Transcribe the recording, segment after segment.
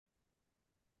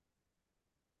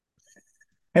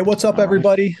Hey, what's up, All right.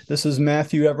 everybody? This is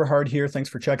Matthew Everhard here. Thanks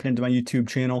for checking into my YouTube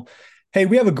channel. Hey,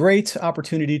 we have a great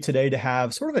opportunity today to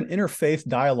have sort of an interfaith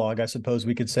dialogue, I suppose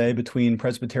we could say, between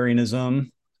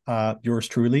Presbyterianism, yours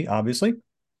truly, obviously,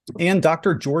 and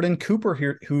Dr. Jordan Cooper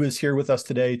here, who is here with us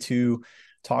today to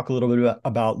talk a little bit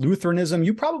about Lutheranism.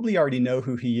 You probably already know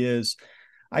who he is.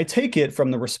 I take it from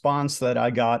the response that I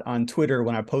got on Twitter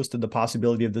when I posted the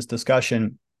possibility of this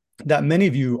discussion that many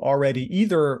of you already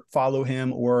either follow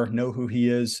him or know who he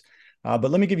is. But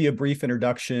let me give you a brief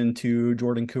introduction to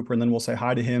Jordan Cooper, and then we'll say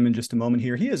hi to him in just a moment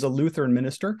here. He is a Lutheran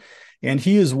minister, and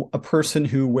he is a person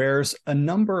who wears a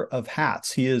number of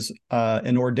hats. He is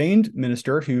an ordained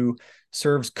minister who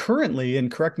serves currently,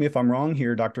 and correct me if I'm wrong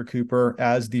here, Dr. Cooper,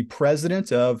 as the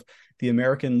president of the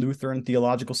American Lutheran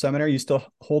Theological Seminary. You still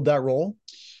hold that role?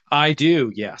 I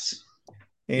do. Yes.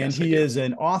 And Yes, I he do. is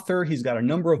an author. He's got a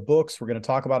number of books. We're going to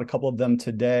talk about a couple of them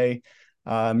today.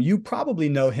 You probably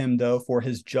know him, though, for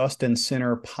his Just and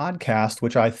Sinner podcast,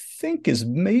 which I think is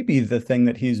maybe the thing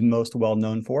that he's most well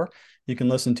known for. You can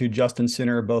listen to Just and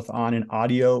Sinner both on an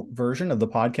audio version of the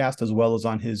podcast as well as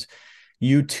on his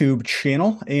YouTube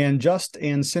channel. And Just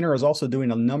and Sinner is also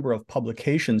doing a number of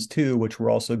publications too, which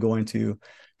we're also going to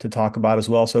talk about as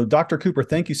well. So, Dr. Cooper,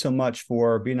 thank you so much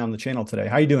for being on the channel today.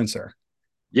 How are you doing, sir?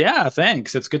 Yeah,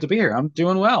 thanks. It's good to be here. I'm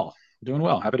doing well. Doing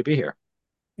well. Happy to be here.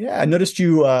 Yeah, I noticed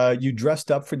you dressed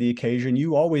up for the occasion.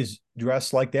 You always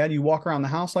dress like that. You walk around the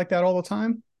house like that all the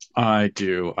time? I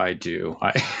do. I do.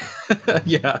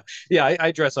 Yeah. Yeah,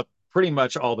 I dress up pretty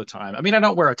much all the time. I mean, I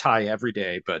don't wear a tie every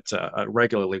day, but I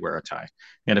regularly wear a tie.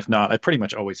 And if not, I pretty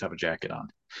much always have a jacket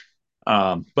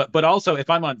on. But also if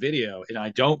I'm on video and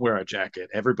I don't wear a jacket,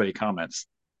 everybody comments.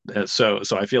 So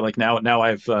I feel like now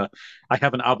I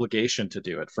have an obligation to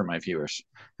do it for my viewers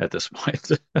at this point.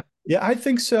 Yeah, I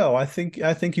think so. I think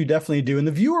you definitely do. And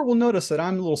the viewer will notice that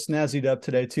I'm a little snazzied up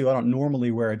today too. I don't normally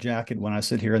wear a jacket when I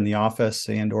sit here in the office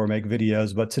and or make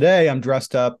videos, but today I'm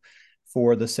dressed up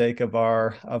for the sake of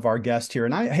our guest here.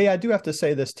 And I do have to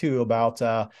say this too about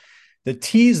the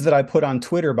tease that I put on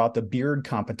Twitter about the beard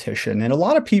competition. And a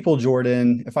lot of people,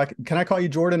 Jordan, if I can I call you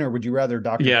Jordan or would you rather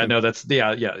Dr. Yeah, Cooper? no, that's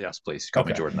yeah, yeah, yes, please call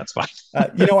me Okay. Jordan. That's fine.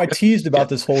 I teased Yeah. about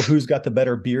this whole who's got the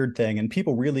better beard thing, and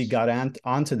people really got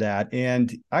onto that.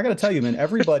 And I got to tell you, man,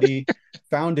 everybody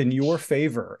found in your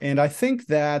favor. And I think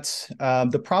that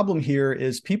the problem here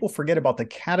is people forget about the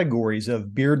categories of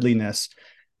beardliness.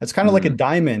 It's kind of like a Mm.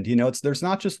 diamond, it's there's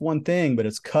not just one thing, but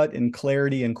it's cut and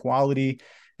clarity and quality.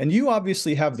 And you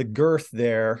obviously have the girth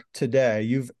there today.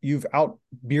 You've out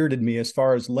bearded me as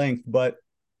far as length, but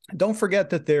don't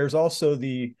forget that there's also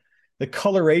the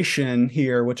coloration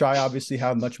here, which I obviously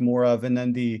have much more of, and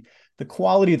then the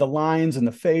quality of the lines and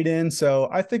the fade in. So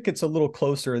I think it's a little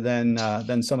closer than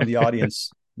some of the audience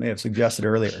may have suggested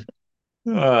earlier.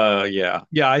 Yeah.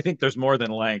 Yeah, I think there's more than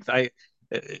length.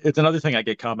 It's another thing I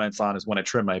get comments on is when I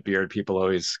trim my beard, people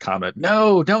always comment,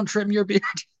 "No, don't trim your beard."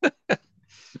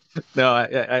 No,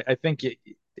 I think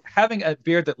having a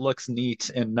beard that looks neat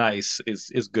and nice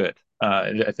is good.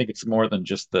 I think it's more than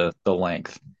just the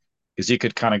length, because you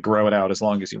could kind of grow it out as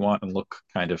long as you want and look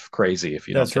kind of crazy if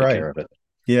you don't That's take right. care of it.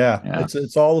 Yeah, Yeah.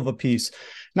 it's all of a piece.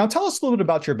 Now tell us a little bit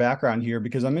about your background here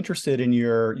because I'm interested in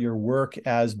your work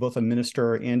as both a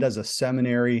minister and as a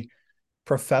seminary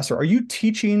professor. Are you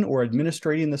teaching or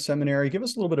administrating the seminary? Give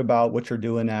us a little bit about what you're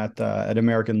doing at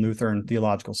American Lutheran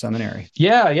Theological Seminary.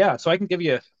 Yeah, yeah. So I can give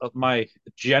you my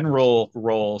general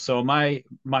role. So my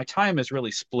time is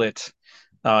really split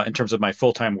in terms of my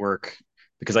full-time work,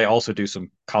 because I also do some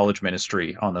college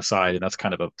ministry on the side, and that's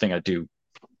kind of a thing I do,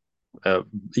 uh,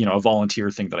 a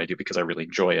volunteer thing that I do because I really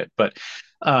enjoy it. But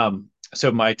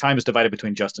so my time is divided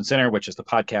between Just and Sinner, which is the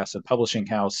podcast and publishing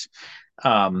house,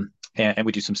 and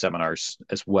we do some seminars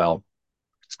as well,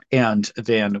 and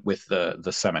then with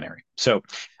the seminary. So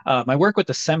my work with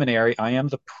the seminary, I am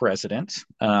the president.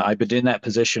 I've been in that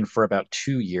position for about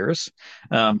 2 years.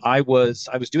 I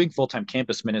was doing full time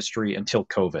campus ministry until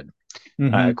COVID at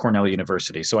Mm-hmm. Cornell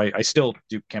University. So I still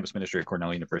do campus ministry at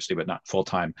Cornell University, but not full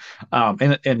time.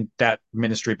 And that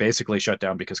ministry basically shut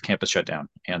down because campus shut down,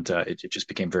 and it just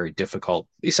became very difficult.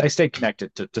 At least I stayed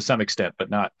connected to some extent, but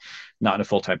not in a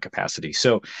full time capacity.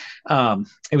 So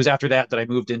it was after that that I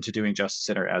moved into doing Justice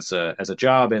Center as a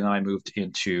job, and then I moved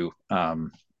into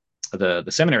the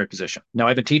seminary position. Now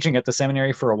I've been teaching at the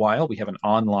seminary for a while. We have an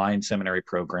online seminary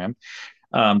program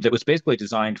that was basically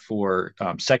designed for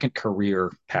second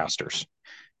career pastors.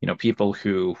 People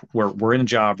who were in a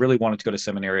job, really wanted to go to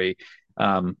seminary,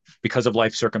 because of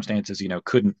life circumstances,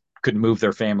 couldn't move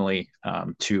their family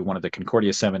to one of the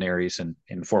Concordia seminaries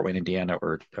in Fort Wayne, Indiana,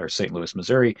 or St. Louis,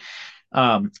 Missouri.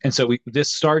 And so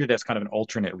this started as kind of an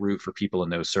alternate route for people in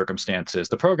those circumstances.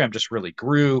 The program just really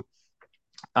grew,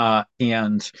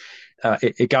 and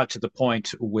it got to the point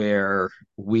where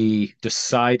we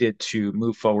decided to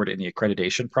move forward in the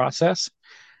accreditation process.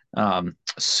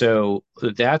 So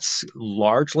that's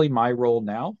largely my role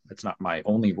now. It's not my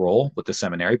only role with the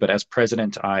seminary, but as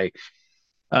president, I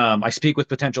speak with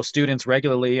potential students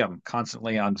regularly. I'm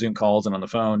constantly on Zoom calls and on the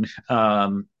phone.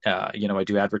 I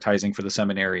do advertising for the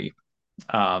seminary,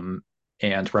 um,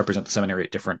 and represent the seminary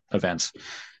at different events.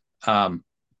 Um,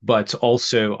 but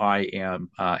also, I am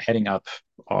heading up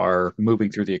our moving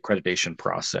through the accreditation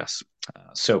process.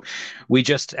 So we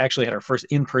just actually had our first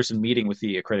in-person meeting with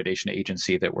the accreditation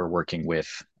agency that we're working with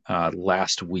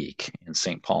last week in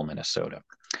St. Paul, Minnesota.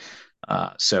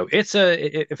 So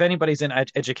if anybody's in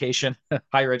education,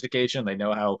 higher education, they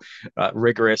know how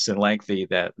rigorous and lengthy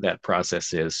that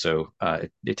process is. So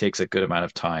it takes a good amount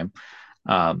of time.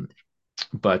 Um,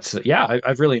 but yeah,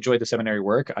 I've really enjoyed the seminary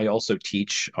work. I also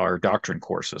teach our doctrine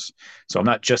courses, so I'm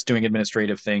not just doing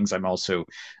administrative things. I'm also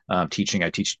teaching. I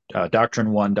teach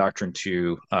Doctrine 1, Doctrine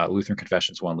 2, Lutheran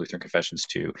Confessions 1, Lutheran Confessions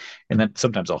 2, and then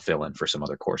sometimes I'll fill in for some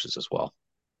other courses as well.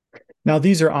 Now,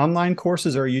 these are online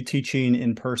courses, or are you teaching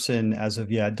in person as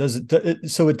of yet?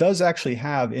 So it does actually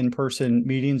have in-person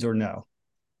meetings, or no?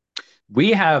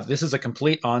 This is a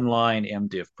complete online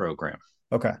MDiv program.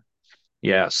 Okay.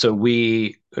 Yeah, so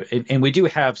we do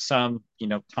have some,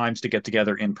 times to get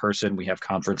together in person. We have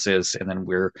conferences, and then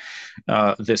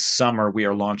this summer we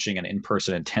are launching an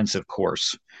in-person intensive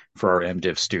course for our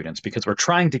MDiv students because we're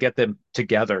trying to get them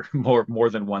together more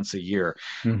than once a year,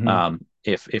 Mm-hmm.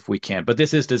 if we can. But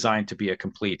this is designed to be a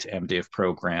complete MDiv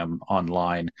program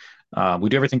online. We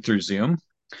do everything through Zoom.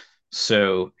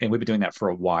 So, and we've been doing that for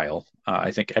a while.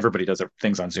 I think everybody does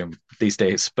things on Zoom these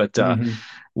days, but Mm-hmm.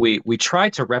 we try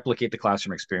to replicate the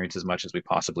classroom experience as much as we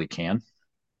possibly can.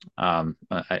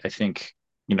 I think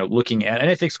looking at, and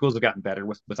I think schools have gotten better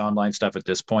with online stuff at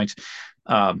this point,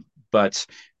 but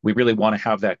we really want to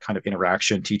have that kind of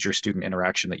interaction, teacher-student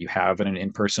interaction that you have in an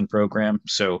in-person program.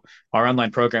 So our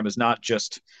online program is not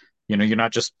just you're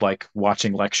not just like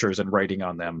watching lectures and writing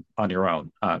on them on your own.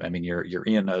 I mean, you're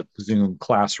in a Zoom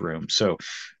classroom, so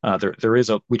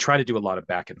we try to do a lot of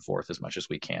back and forth as much as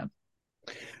we can.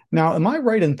 Now, am I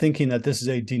right in thinking that this is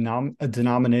a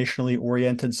denominationally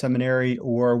oriented seminary,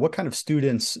 or what kind of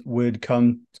students would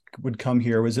come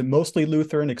here? Was it mostly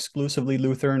Lutheran, exclusively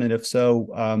Lutheran? And if so,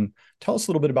 tell us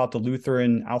a little bit about the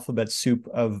Lutheran alphabet soup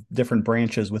of different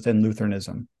branches within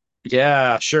Lutheranism.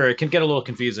 Yeah, sure. It can get a little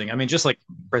confusing. I mean, just like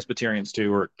Presbyterians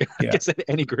too, or I Yeah. guess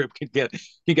any group can get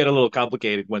a little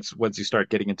complicated once you start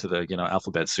getting into the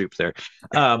alphabet soup there.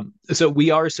 So we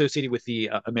are associated with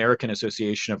the American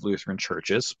Association of Lutheran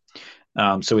Churches.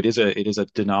 So it is a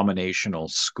denominational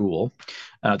school.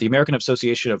 The American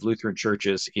Association of Lutheran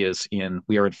Churches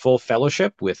we are in full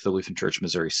fellowship with the Lutheran Church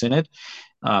Missouri Synod.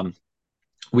 Um,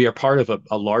 we are part of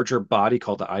a larger body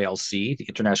called the ILC, the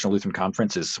International Lutheran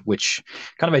Conferences, which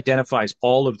kind of identifies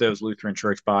all of those Lutheran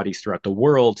church bodies throughout the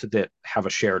world that have a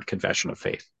shared confession of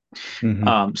faith.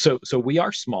 Mm-hmm. So we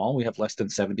are small. We have less than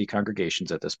 70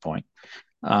 congregations at this point.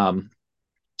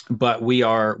 But we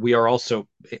are also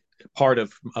part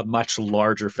of a much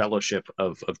larger fellowship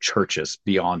of churches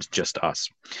beyond just us.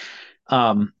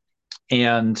 And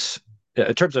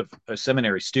in terms of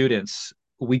seminary students,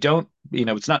 we don't,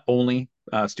 it's not only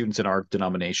students in our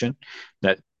denomination.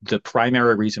 That the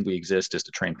primary reason we exist is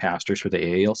to train pastors for the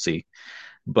AALC.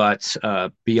 But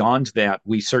beyond that,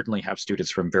 we certainly have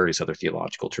students from various other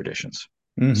theological traditions.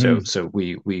 Mm-hmm. So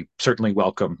we certainly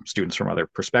welcome students from other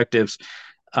perspectives.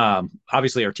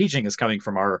 Obviously, our teaching is coming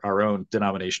from our own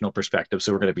denominational perspective,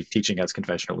 so we're going to be teaching as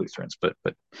confessional Lutherans. But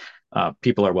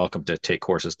people are welcome to take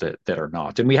courses that are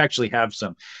not. And we actually have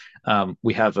some.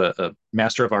 We have a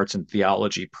Master of Arts in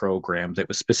Theology program that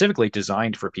was specifically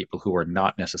designed for people who are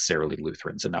not necessarily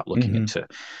Lutherans and not looking Mm-hmm. into,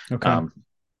 Okay.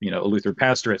 a Lutheran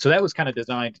pastorate. So that was kind of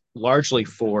designed largely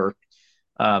for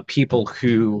people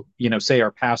who, say,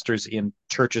 are pastors in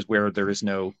churches where there is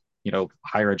no,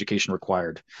 higher education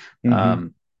required, Mm-hmm.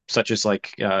 um, such as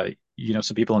like,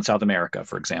 some people in South America,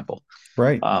 for example.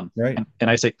 Right. Um, Right. and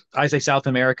I say South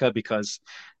America because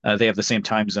they have the same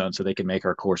time zone, so they can make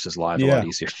our courses live a lot Yeah.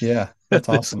 easier Yeah. That's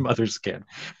than some awesome. others can.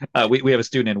 We have a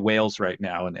student in Wales right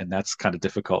now, and that's kind of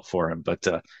difficult for him. But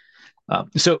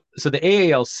so the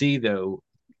AALC, though,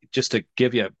 just to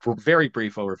give you a very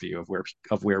brief overview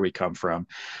of where we come from,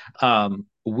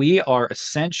 we are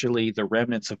essentially the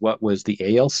remnants of what was the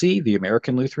ALC, the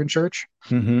American Lutheran Church.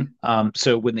 Mm-hmm.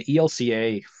 So when the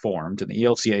ELCA formed, and the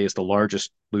ELCA is the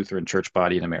largest Lutheran church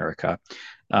body in America.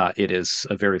 It is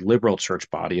a very liberal church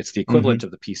body. It's the Mm-hmm. equivalent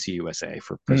of the PCUSA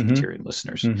for Mm-hmm. Presbyterian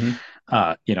listeners.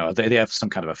 Mm-hmm. They have some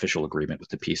kind of official agreement with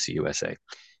the PCUSA.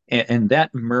 And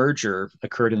that merger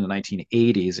occurred in the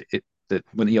 1980s.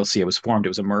 When the ELCA was formed, it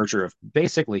was a merger of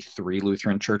basically three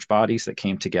Lutheran church bodies that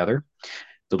came together: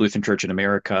 the Lutheran Church in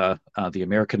America, the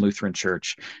American Lutheran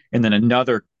Church, and then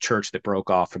another church that broke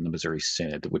off from the Missouri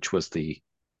Synod, which was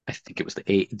I think it was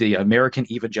the American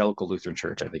Evangelical Lutheran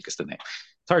Church, I think is the name.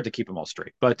 It's hard to keep them all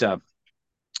straight, but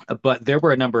there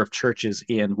were a number of churches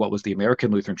in what was the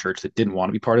American Lutheran Church that didn't want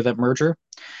to be part of that merger,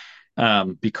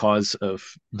 because of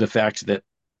the fact that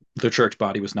the church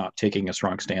body was not taking a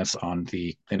strong stance on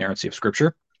the inerrancy of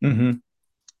Scripture. Mm-hmm.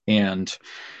 And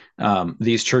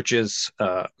these churches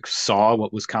saw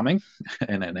what was coming.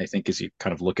 And I think as you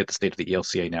kind of look at the state of the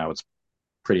ELCA now, it's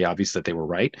pretty obvious that they were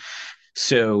right.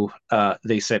 So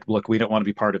they said, look, we don't want to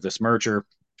be part of this merger.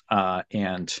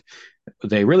 And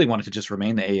they really wanted to just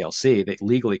remain the ALC. They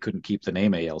legally couldn't keep the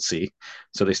name ALC.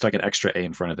 So they stuck an extra A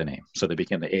in front of the name. So they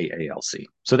became the AALC.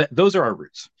 So those are our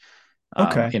roots.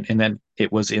 Okay. And then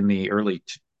it was in the early,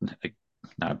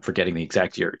 I'm forgetting the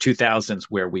exact year, 2000s,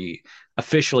 where we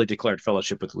officially declared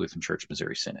fellowship with the Lutheran Church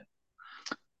Missouri Synod.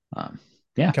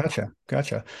 Yeah.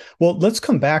 Gotcha. Well, let's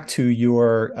come back to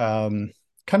your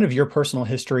kind of your personal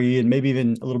history and maybe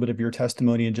even a little bit of your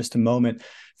testimony in just a moment.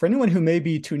 For anyone who may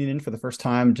be tuning in for the first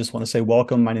time, just want to say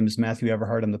welcome. My name is Matthew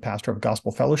Everhart. I'm the pastor of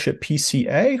Gospel Fellowship,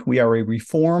 PCA. We are a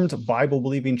Reformed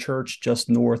Bible-believing church just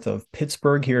north of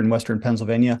Pittsburgh here in Western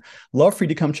Pennsylvania. Love for you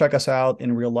to come check us out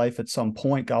in real life at some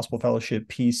point, Gospel Fellowship,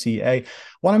 PCA.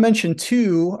 Want to mention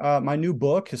too, my new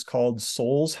book is called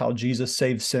Souls, How Jesus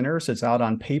Saves Sinners. It's out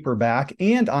on paperback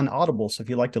and on Audible. So if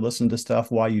you like to listen to stuff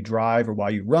while you drive or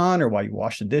while you run or while you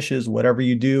wash the dishes, whatever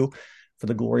you do for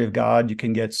the glory of God, you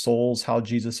can get Souls, How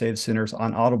Jesus Saves Sinners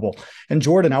on Audible. And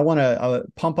Jordan, I want to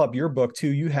pump up your book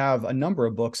too. You have a number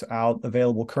of books out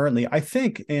available currently. I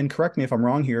think, and correct me if I'm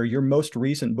wrong here, your most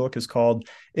recent book is called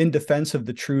In Defense of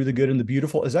the True, the Good, and the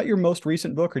Beautiful. Is that your most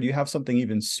recent book, or do you have something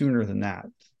even sooner than that?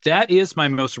 That is my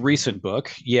most recent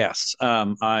book. Yes.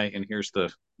 And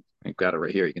I've got it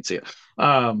right here. You can see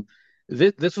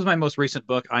it. This was my most recent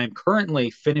book. I am currently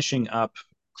finishing up,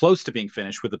 close to being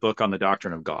finished, with the book on the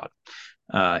doctrine of God.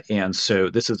 And so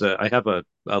I have a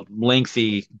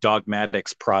lengthy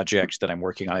dogmatics project that I'm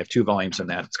working on. I have 2 volumes in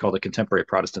that. It's called The Contemporary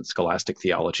Protestant Scholastic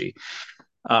Theology,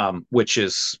 which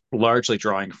is largely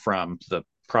drawing from the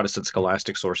Protestant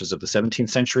scholastic sources of the 17th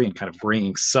century and kind of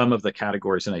bringing some of the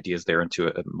categories and ideas there into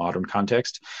a modern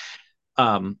context.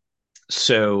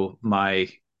 So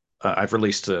I've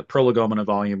released a prolegomena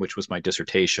volume, which was my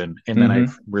dissertation, and then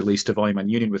I've released a volume on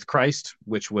union with Christ,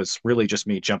 which was really just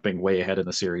me jumping way ahead in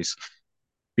the series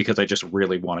because I just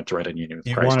really wanted to write on union with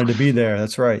You Christ. wanted to be there.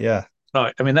 That's right. Yeah.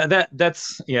 I mean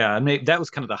that's yeah, and that was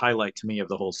kind of the highlight to me of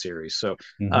the whole series. So,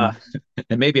 Mm-hmm.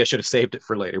 and maybe I should have saved it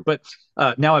for later, but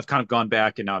now I've kind of gone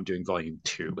back, and now I'm doing volume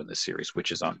 2 in this series,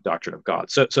 which is on Doctrine of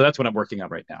God. So that's what I'm working on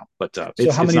right now. But So how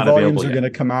it's many not volumes available are yet. going to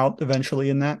come out eventually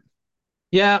in that?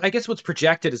 Yeah, I guess what's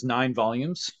projected is 9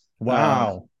 volumes.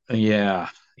 Wow. Yeah,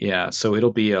 yeah. So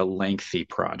it'll be a lengthy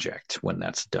project when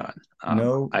that's done.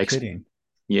 No kidding.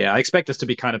 Yeah, I expect this to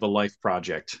be kind of a life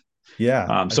project. Yeah,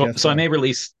 I guess So I so.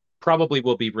 may probably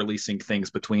will be releasing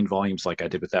things between volumes like I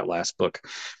did with that last book.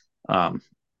 Um,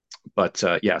 but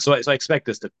yeah, so I expect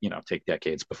this to take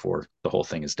decades before the whole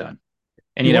thing is done.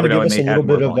 And You you want never to know, give I us a may add little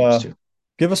more bit of volumes too.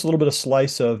 give us a little bit of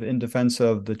slice of In Defense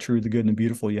of the True, the Good, and the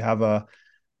Beautiful. You have a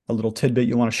little tidbit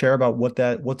you want to share about what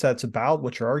that's about,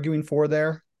 what you're arguing for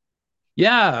there?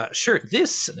 Yeah, sure.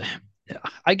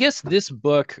 I guess this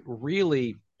book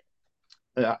really,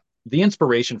 the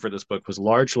inspiration for this book was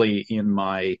largely in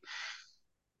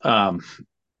um,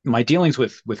 my dealings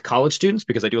with college students,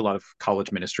 because I do a lot of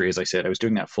college ministry. As I said, I was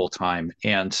doing that full time,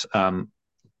 and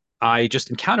I just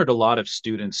encountered a lot of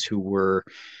students who were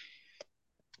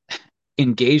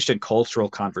engaged in cultural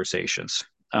conversations,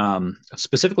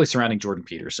 specifically surrounding Jordan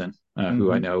Peterson,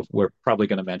 who I Mm-hmm. know we're probably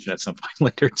going to mention at some point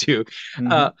later too.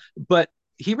 Mm-hmm. But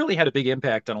he really had a big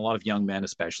impact on a lot of young men,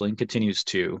 especially, and continues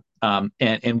to.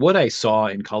 And what I saw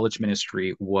in college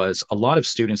ministry was a lot of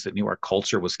students that knew our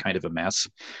culture was kind of a mess,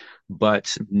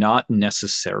 but not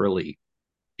necessarily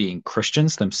being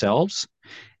Christians themselves.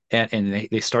 And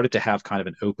they started to have kind of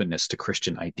an openness to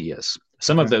Christian ideas.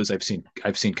 Some of Okay. those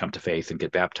I've seen come to faith and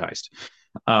get baptized.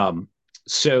 Um,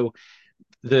 so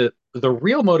the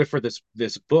real motive for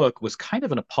this book was kind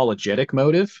of an apologetic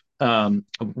motive.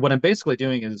 What I'm basically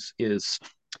doing is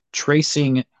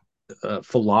tracing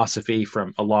philosophy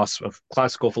from a loss of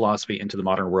classical philosophy into the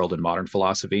modern world and modern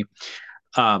philosophy.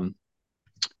 Um,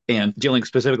 and dealing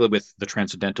specifically with the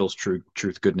transcendentals,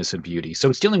 truth, goodness, and beauty. So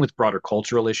it's dealing with broader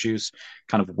cultural issues,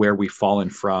 kind of where we've fallen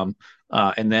from,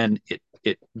 and then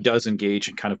it does engage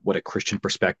in kind of what a Christian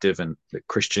perspective and the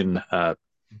Christian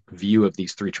view of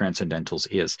these three transcendentals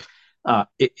is.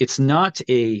 It's not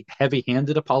a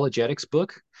heavy-handed apologetics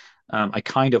book. I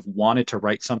kind of wanted to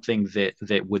write something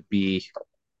that would be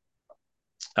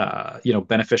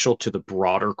beneficial to the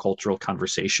broader cultural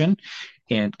conversation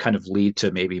and kind of lead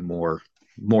to maybe more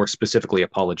specifically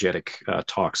apologetic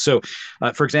talks. So,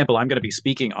 for example, I'm going to be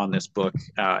speaking on this book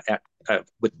at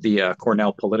with the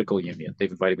Cornell Political Union.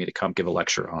 They've invited me to come give a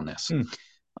lecture on this,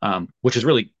 which is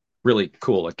really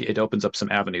cool. It opens up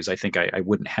some avenues I think I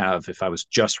wouldn't have if I was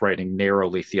just writing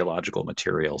narrowly theological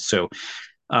material. So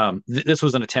this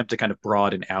was an attempt to kind of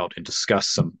broaden out and discuss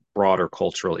some broader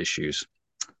cultural issues.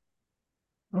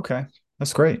 Okay,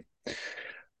 that's great.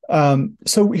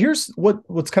 So here's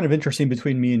what's kind of interesting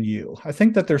between me and you. I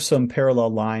think that there's some parallel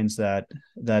lines that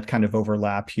kind of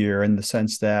overlap here in the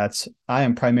sense that I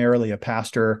am primarily a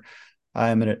pastor.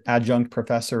 I'm an adjunct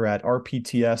professor at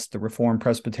RPTS, the Reformed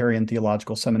Presbyterian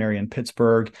Theological Seminary in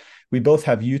Pittsburgh. We both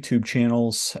have YouTube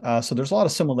channels, so there's a lot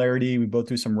of similarity. We both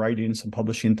do some writing, some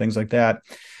publishing, things like that.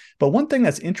 But one thing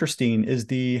that's interesting is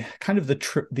the kind of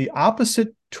the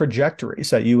opposite trajectories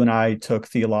that you and I took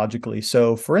theologically.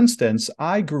 So, for instance,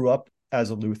 I grew up as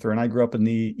a Lutheran. I grew up in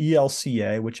the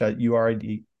ELCA, which you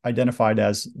already identified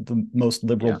as the most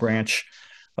liberal branch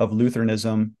of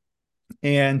Lutheranism.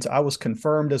 And I was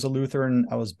confirmed as a Lutheran.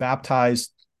 I was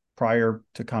baptized prior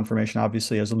to confirmation,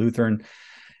 obviously, as a Lutheran,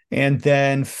 and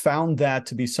then found that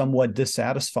to be somewhat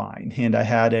dissatisfying. And I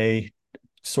had a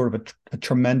sort of a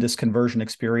tremendous conversion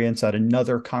experience at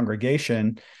another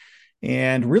congregation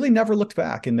and really never looked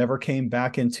back and never came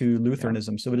back into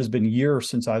Lutheranism. So it has been years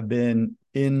since I've been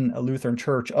in a Lutheran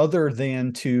church, other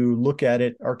than to look at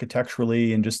it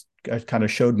architecturally and just I kind of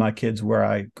showed my kids where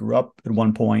I grew up at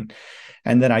one point.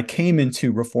 And then I came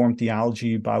into Reformed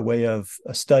theology by way of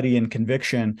a study and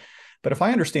conviction. But if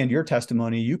I understand your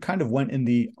testimony, you kind of went in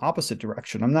the opposite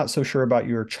direction. I'm not so sure about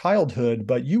your childhood,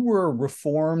 but you were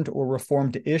Reformed or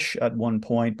Reformed-ish at one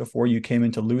point before you came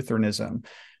into Lutheranism.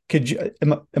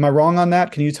 Am I wrong on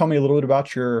that? Can you tell me a little bit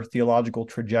about your theological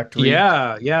trajectory?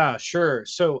 Yeah, sure.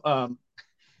 So,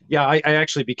 I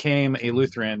actually became a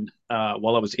Lutheran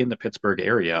while I was in the Pittsburgh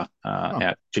area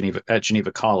at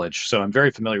Geneva College. So I'm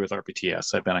very familiar with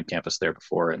RPTS. I've been on campus there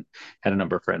before and had a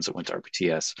number of friends that went to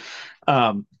RPTS.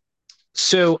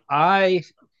 So I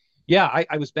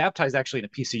was baptized actually in a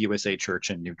PCUSA church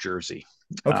in New Jersey.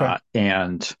 Okay.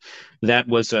 And it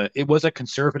was a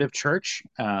conservative church.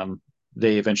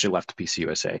 They eventually left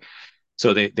PCUSA.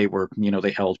 So they were,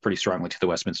 they held pretty strongly to the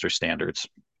Westminster standards.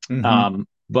 Mm-hmm.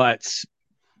 But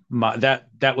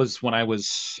that was when I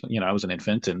was, I was an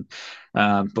infant, and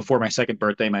before my second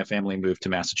birthday, my family moved to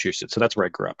Massachusetts. So that's where I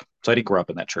grew up. So I didn't grow up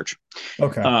in that church.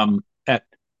 Okay.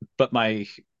 But my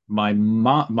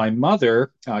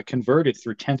mother converted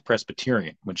through 10th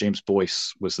Presbyterian when James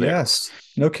Boyce was there. Yes,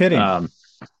 no kidding.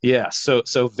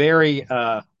 So very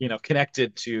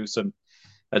connected to some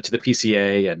to the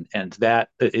PCA, and that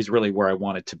is really where I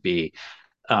wanted to be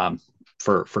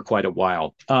for quite a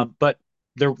while. But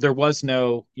there was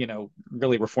no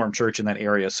really Reformed church in that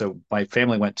area, so my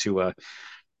family went to a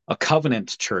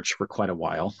Covenant church for quite a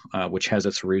while, which has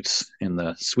its roots in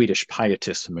the Swedish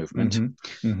Pietist movement.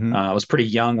 Mm-hmm. Mm-hmm. I was pretty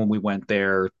young when we went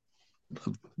there.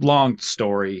 Long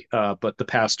story, but the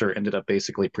pastor ended up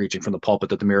basically preaching from the pulpit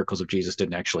that the miracles of Jesus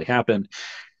didn't actually happen.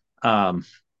 The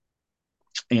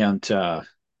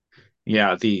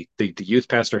youth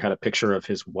pastor had a picture of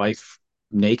his wife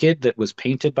naked that was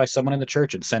painted by someone in the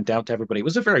church and sent out to everybody. It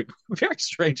was a very, very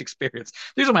strange experience.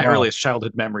 These are my earliest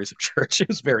childhood memories of church. It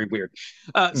was very weird.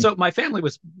 So my family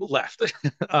was left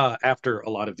after a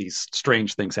lot of these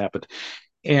strange things happened.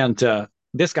 And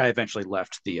this guy eventually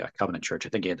left the Covenant Church. I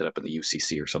think he ended up in the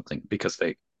UCC or something because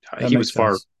he was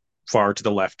far to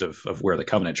the left of where the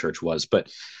Covenant Church was.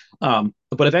 But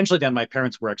eventually then my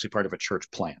parents were actually part of a church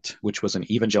plant, which was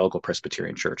an evangelical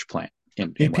Presbyterian church plant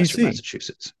in Western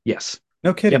Massachusetts. Yes.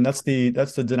 No kidding. Yep.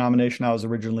 That's the denomination I was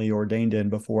originally ordained in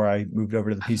before I moved over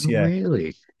to the PCA. Oh,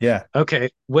 really? Yeah. Okay.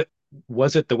 What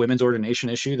was it? The women's ordination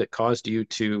issue that caused you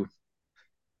to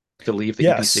leave the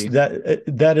EPC?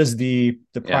 That is the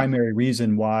primary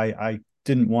reason why I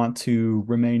didn't want to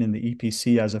remain in the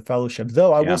EPC as a fellowship.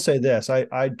 Though I will say this,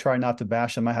 I try not to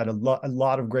bash them. I had a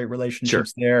lot of great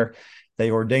relationships there They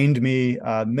ordained me,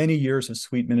 many years of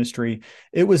sweet ministry.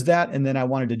 It was that. And then I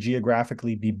wanted to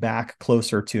geographically be back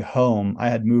closer to home. I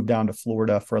had moved down to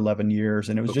Florida for 11 years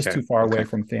and it was just Okay. too far away Okay.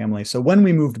 from family. So when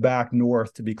we moved back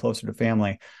north to be closer to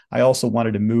family, I also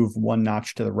wanted to move one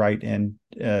notch to the right and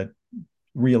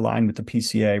realign with the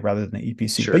PCA rather than the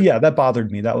EPC. But Sure. yeah, that bothered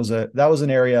me. That was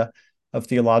an area of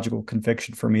theological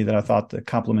conviction for me that I thought the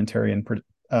complementarian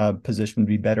position would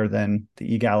be better than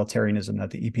the egalitarianism that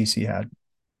the EPC had.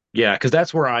 Yeah, because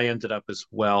that's where I ended up as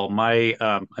well. My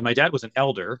dad was an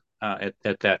elder at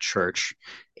that church,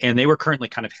 and they were currently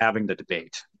kind of having the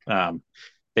debate.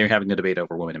 They were having the debate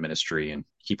over women in ministry, and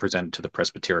he presented to the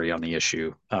presbytery on the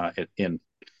issue in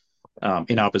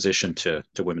opposition to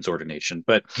women's ordination.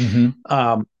 But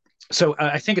Mm-hmm. so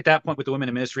I think at that point with the women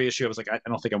in ministry issue, I was like, I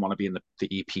don't think I want to be in the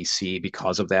EPC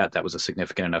because of that. That was a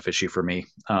significant enough issue for me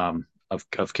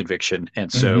of conviction, and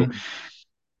so Mm-hmm.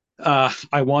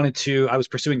 I was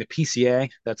pursuing the PCA.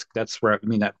 That's where, I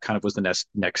mean, that kind of was the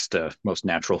next most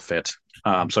natural fit.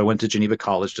 So I went to Geneva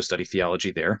College to study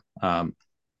theology there.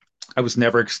 I was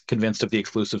never convinced of the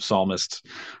exclusive psalmist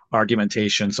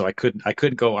argumentation, so I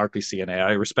couldn't go RPCNA.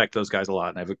 I respect those guys a lot,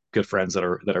 and I have good friends that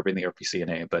are in the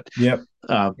RPCNA. But Yep.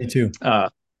 um, Me too.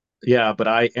 yeah, but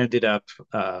I ended up,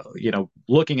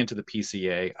 looking into the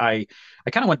PCA. I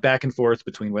kind of went back and forth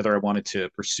between whether I wanted to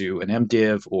pursue an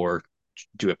MDiv or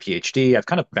do a PhD. I've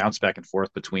kind of bounced back and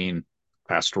forth between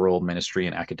pastoral ministry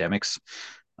and academics.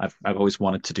 I've always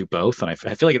wanted to do both, and I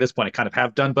feel like at this point I kind of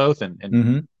have done both. And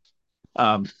Mm-hmm.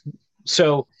 um,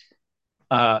 so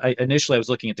initially I was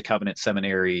looking at the Covenant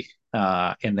Seminary,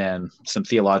 and then some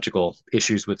theological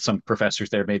issues with some professors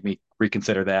there made me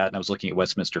reconsider that. And I was looking at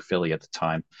Westminster Philly at the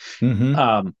time. Mm-hmm.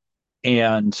 Um,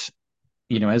 and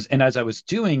as I was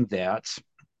doing that,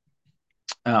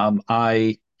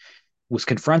 I was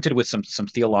confronted with some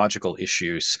theological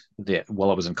issues that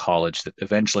while I was in college that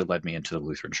eventually led me into the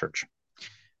Lutheran Church.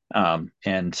 And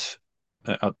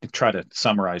I'll try to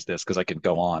summarize this because I could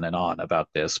go on and on about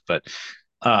this, but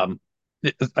um,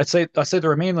 I'd say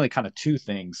there are mainly kind of two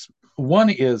things. One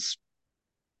is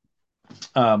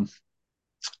um,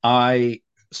 I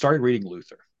started reading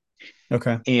Luther,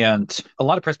 Okay. and a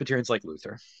lot of Presbyterians like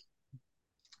Luther,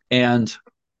 and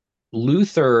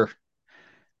Luther.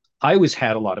 I always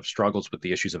had a lot of struggles with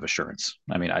the issues of assurance.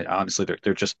 I mean, I honestly,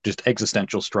 they're just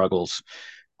existential struggles,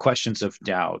 questions of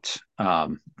doubt,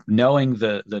 knowing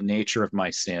the nature of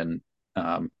my sin,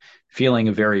 feeling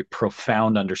a very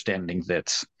profound understanding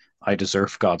that I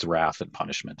deserve God's wrath and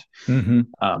punishment. Mm-hmm.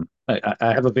 I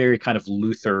have a very kind of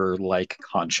Luther-like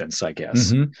conscience, I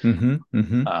guess. Mm-hmm. Mm-hmm.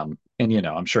 Mm-hmm. And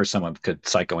I'm sure someone could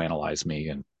psychoanalyze me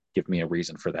and give me a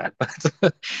reason for that.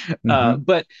 Mm-hmm.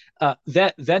 But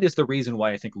that is the reason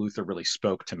why I think Luther really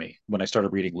spoke to me when I started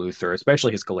reading Luther,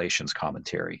 especially his Galatians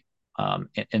commentary.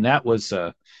 And that was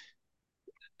a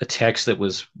text that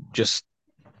was just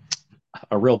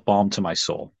a real balm to my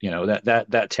soul.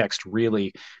 That text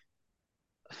really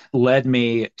led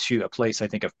me to a place, I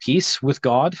think, of peace with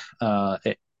God.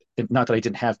 Not that I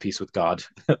didn't have peace with God,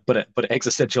 but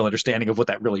existential understanding of what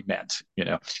that really meant.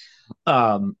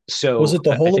 Was So it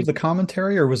the I whole of think the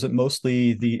commentary, or was it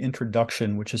mostly the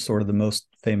introduction, which is sort of the most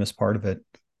famous part of it?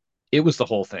 it was the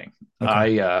whole thing.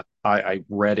 Okay. I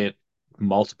read it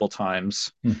multiple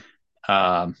times. Hmm.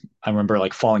 I remember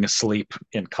like falling asleep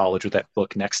in college with that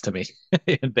book next to me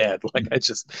in bed. Like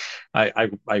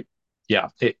I yeah.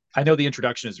 I know the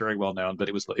introduction is very well known, but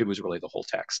it was really the whole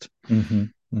text. Mm-hmm.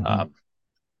 Mm-hmm. Um,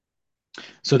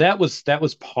 so that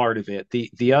was part of it.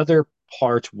 The other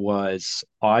part was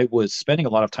I was spending a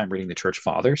lot of time reading the church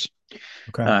fathers,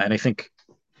 Okay. and I think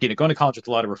going to college with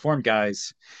a lot of reform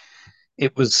guys,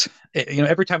 it was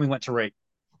every time we went to write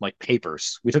like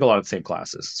papers, we took a lot of the same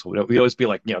classes, so we'd always be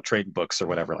like trading books or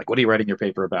whatever, like what are you writing your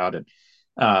paper about. And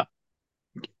uh,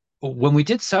 when we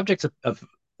did subjects of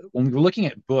when we were looking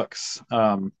at books,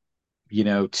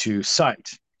 to cite,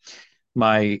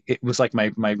 it was like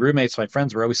my roommates, my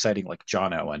friends were always citing like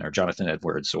John Owen or Jonathan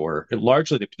Edwards or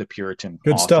largely the Puritan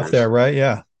Good stuff there, authors. right?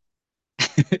 Yeah.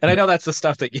 And I know that's the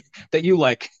stuff that you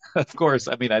like, of course.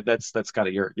 I mean, that's kind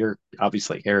of your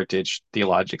obviously heritage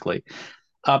theologically.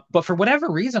 But for whatever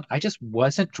reason, I just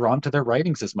wasn't drawn to their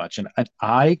writings as much, and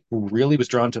I really was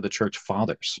drawn to the church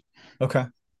fathers. Okay.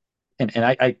 And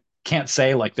I can't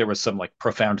say like there was some like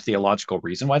profound theological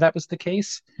reason why that was the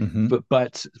case, Mm-hmm.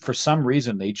 but for some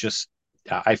reason they just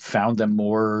I found them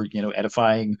more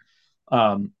edifying.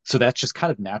 So that's just kind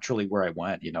of naturally where I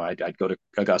went. I'd go to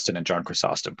Augustine and John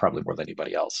Chrysostom probably more than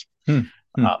anybody else. Hmm.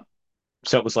 Hmm. Um,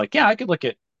 so it was like, yeah, I could look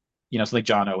at something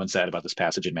John Owen said about this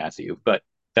passage in Matthew, but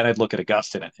then I'd look at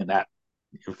Augustine, and that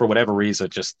for whatever reason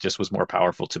just was more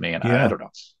powerful to me. And I Yeah. don't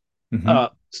know. Hmm.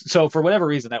 So for whatever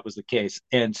reason, that was the case.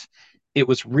 And it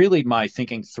was really my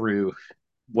thinking through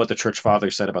what the church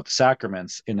fathers said about the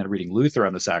sacraments and then reading Luther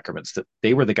on the sacraments that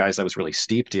they were the guys I was really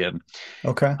steeped in,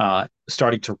 Okay.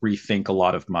 starting to rethink a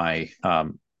lot of my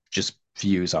just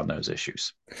views on those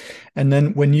issues. And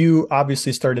then when you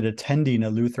obviously started attending a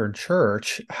Lutheran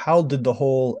church, how did the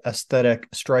whole aesthetic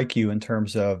strike you in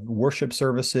terms of worship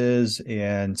services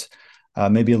and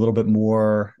maybe a little bit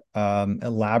more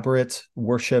elaborate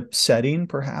worship setting,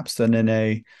 perhaps, than in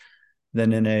a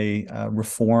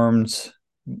reformed,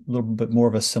 a little bit more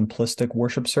of a simplistic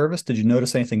worship service? Did you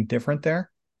notice anything different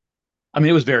there? I mean,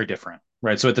 it was very different,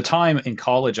 right? So at the time in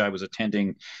college, I was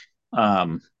attending,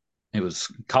 um, it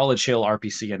was College Hill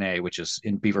RPCNA, which is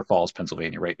in Beaver Falls,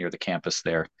 Pennsylvania, right near the campus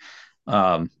there.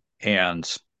 Um, and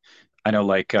I know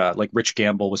like Rich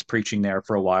Gamble was preaching there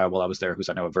for a while I was there, who's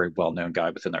I know a very well known guy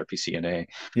within the RPCNA.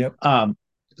 Yep.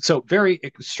 So very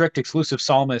strict, exclusive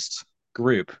psalmist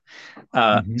group.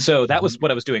 Hmm. So that Hmm. was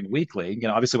what I was doing weekly.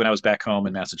 Obviously when I was back home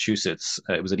in Massachusetts,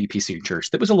 it was an EPC church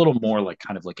that was a little more like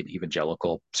kind of like an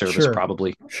evangelical service, Sure.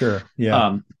 probably, Sure. Yeah.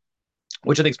 um,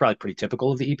 which I think is probably pretty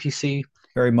typical of the EPC.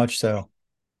 Very much so.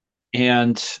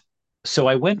 And so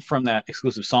I went from that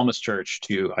exclusive psalmist church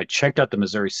to I checked out the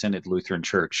Missouri Synod Lutheran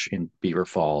Church in Beaver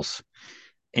Falls,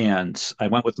 and I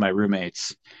went with my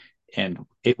roommates, and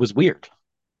it was weird.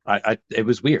 It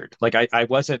was weird. Like I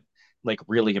wasn't like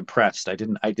really impressed. I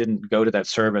didn't go to that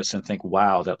service and think,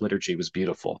 wow, that liturgy was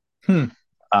beautiful. Hmm.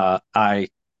 I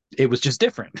It was just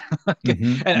different. and,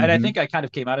 Hmm. and I Hmm. think I kind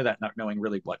of came out of that not knowing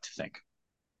really what to think.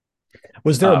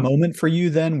 Was there a Um, moment for you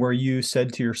then where you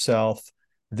said to yourself,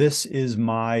 this is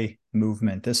my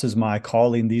movement, this is my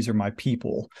calling, these are my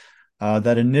people?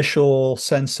 That initial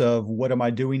sense of what am I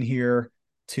doing here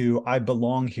to I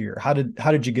belong here. How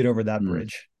did you get over that hmm.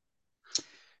 bridge?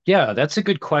 Yeah, that's a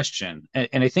good question.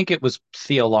 And I think it was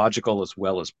theological as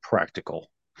well as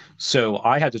practical. So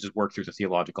I had to just work through the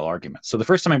theological arguments. So the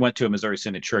first time I went to a Missouri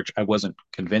Synod church, I wasn't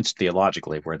convinced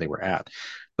theologically of where they were at,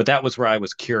 but that was where I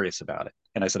was curious about it.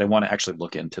 And I said, I want to actually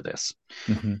look into this.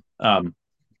 Hmm. Um,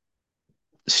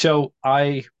 so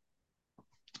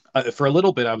for a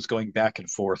little bit, I was going back and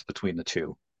forth between the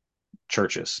two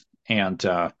churches. And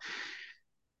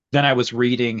then I was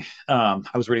reading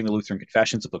the Lutheran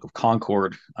Confessions, the Book of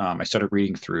Concord. I started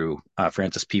reading through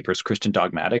Francis Pieper's Christian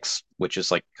Dogmatics, which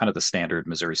is like kind of the standard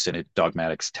Missouri Synod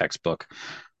dogmatics textbook.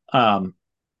 Um,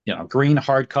 green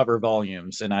hardcover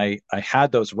volumes, and I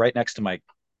had those right next to my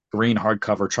green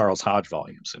hardcover Charles Hodge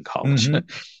volumes in college, Hmm.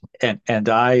 and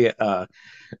I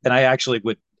actually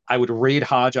would read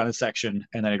Hodge on a section,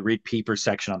 and then I'd read Pieper's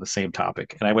section on the same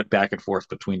topic, and I went back and forth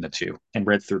between the two and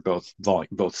read through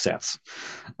both sets.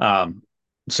 Um,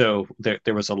 so there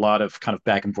was a lot of kind of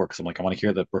back and forth because I'm like, I want to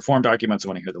hear the Reformed arguments, I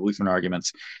want to hear the Lutheran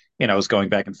arguments. I was going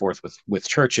back and forth with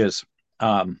churches.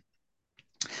 Um,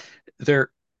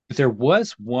 there there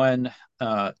was one.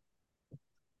 I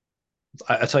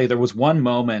tell you, there was one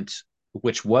moment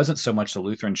which wasn't so much the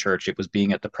Lutheran church; it was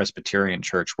being at the Presbyterian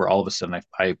church, where all of a sudden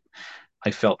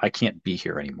I felt I can't be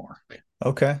here anymore.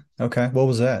 Okay. Okay. What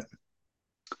was that?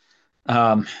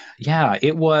 Um, yeah,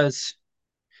 it was,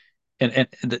 and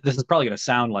this is probably going to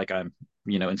sound like I'm,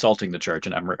 insulting the church,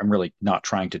 and I'm really not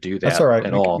trying to do That's that all right.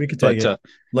 at We all. could take But it.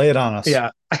 Lay it on us.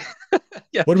 yeah,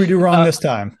 yeah, What did we do wrong uh, this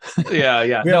time? yeah. We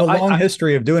have No, a long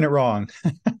history of doing it wrong.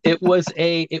 it was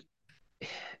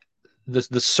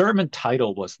the sermon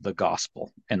title was the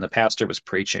gospel, and the pastor was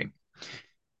preaching,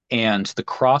 and the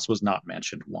cross was not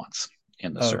mentioned once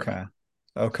in the sermon.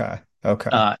 Okay. Okay.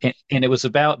 Okay. And it was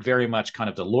about very much kind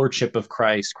of the lordship of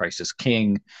Christ. Christ is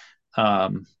king.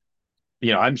 Um,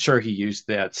 I'm sure he used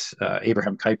that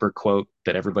Abraham Kuyper quote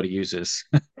that everybody uses.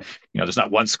 There's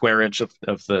not one square inch of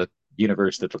the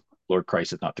universe that the Lord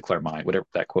Christ does not declare mine. Whatever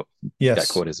that Yes.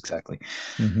 quote is exactly.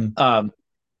 Hmm. Um,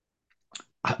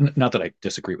 Not that I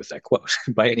disagree with that quote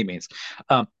by any means,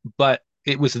 but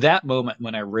it was that moment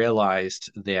when I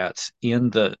realized that in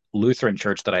the Lutheran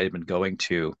church that I had been going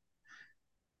to,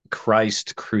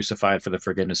 Christ crucified for the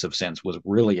forgiveness of sins was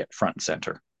really at front and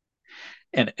center.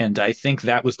 And I think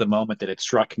that was the moment that it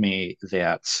struck me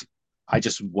that I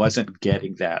just wasn't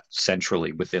getting that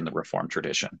centrally within the Reformed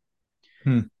tradition.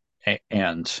 Hmm.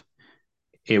 And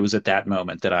it was at that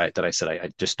moment that I said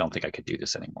I just don't think I could do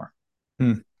this anymore.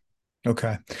 Hmm.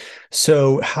 Okay.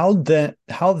 So how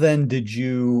then did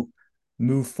you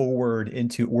move forward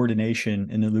into ordination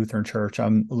in the Lutheran Church?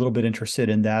 I'm a little bit interested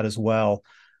in that as well.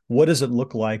 What does it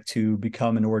look like to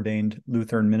become an ordained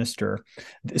Lutheran minister?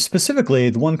 Specifically,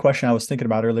 the one question I was thinking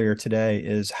about earlier today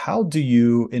is how do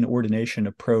you in ordination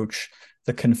approach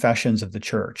the confessions of the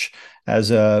church.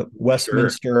 As a Sure.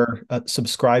 Westminster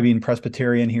subscribing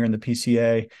Presbyterian here in the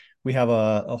PCA, we have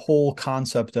a whole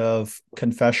concept of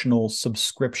confessional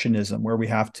subscriptionism, where we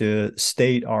have to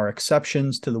state our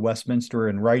exceptions to the Westminster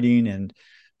in writing, and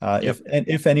Yep.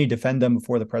 if any, defend them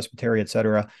before the presbytery, et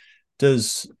cetera.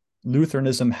 Does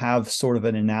Lutheranism have sort of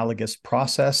an analogous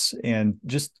process? And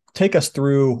just take us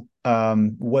through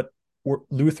what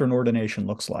Lutheran ordination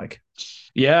looks like.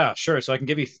 Yeah, sure. So I can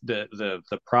give you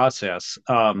the process.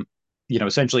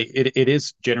 Essentially, it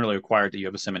is generally required that you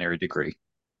have a seminary degree,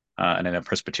 and I know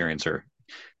Presbyterians are,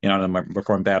 my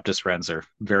Reformed Baptist friends are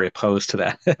very opposed to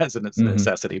that as a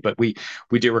necessity. But we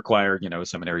do require, a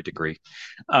seminary degree.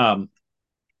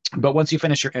 But once you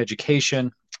finish your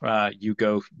education, you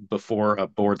go before a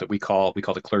board that we call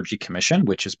the Clergy Commission,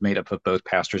 which is made up of both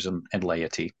pastors and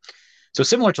laity. So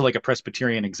similar to like a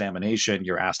Presbyterian examination,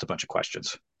 you're asked a bunch of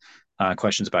questions.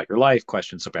 Questions about your life,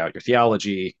 questions about your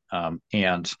theology,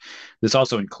 and this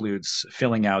also includes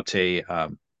filling out a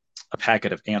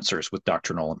packet of answers with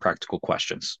doctrinal and practical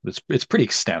questions. It's pretty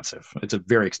extensive. It's a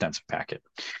very extensive packet,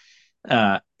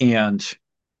 and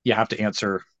you have to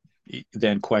answer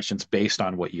then questions based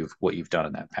on what you've done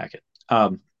in that packet.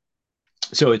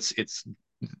 So it's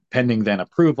pending then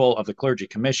approval of the Clergy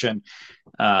Commission.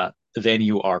 Then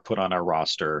you are put on our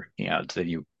roster, and then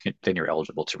you're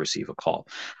eligible to receive a call.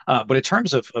 But in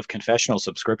terms of confessional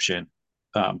subscription,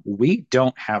 we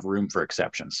don't have room for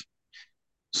exceptions.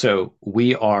 So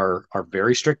we are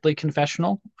very strictly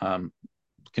confessional.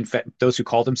 Those who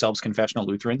call themselves confessional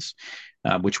Lutherans,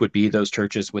 which would be those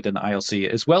churches within the ILC,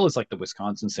 as well as like the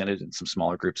Wisconsin Synod and some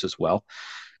smaller groups as well.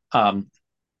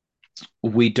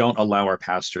 We don't allow our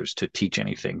pastors to teach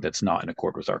anything that's not in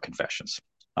accord with our confessions.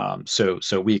 So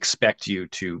we expect you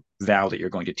to vow that you're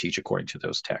going to teach according to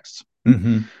those texts.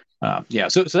 Mm-hmm.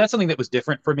 So that's something that was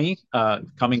different for me,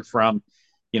 coming from,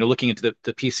 looking into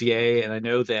the PCA, and I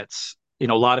know that a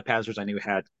lot of pastors I knew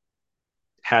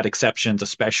had exceptions,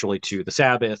 especially to the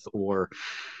Sabbath, or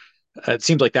it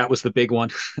seemed like that was the big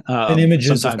one. And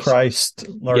images of Sometimes, Christ,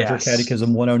 larger yes,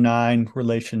 Catechism 109,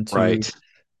 relation to right.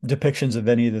 depictions of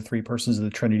any of the three persons of the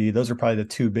Trinity. Those are probably the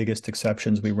two biggest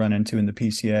exceptions we run into in the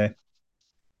PCA.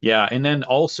 Yeah, and then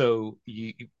also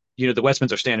the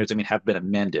Westminster Standards, I mean, have been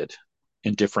amended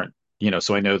in different,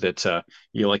 so I know that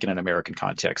like in an American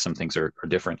context, some things are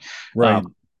different. Right.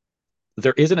 Um,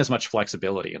 there isn't as much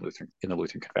flexibility in the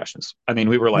Lutheran confessions. I mean,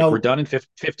 we were like, we're Now, done in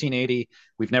 1580.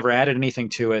 We've never added anything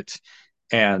to it,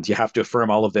 and you have to affirm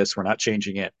all of this. We're not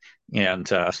changing it, and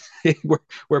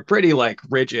we're pretty like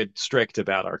rigid, strict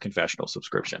about our confessional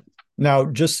subscription. now,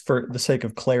 just for the sake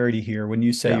of clarity here, when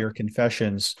you say Yeah. your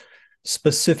confessions,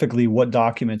 specifically, what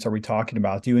documents are we talking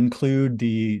about? Do you include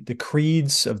the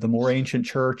creeds of the more ancient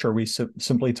church? Or are we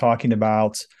simply talking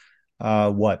about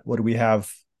what do we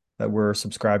have that we're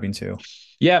subscribing to?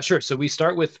 Yeah, sure. So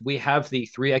we have the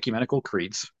three ecumenical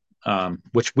creeds,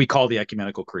 which we call the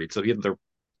ecumenical creed. So either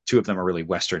two of them are really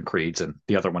Western creeds, and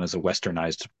the other one is a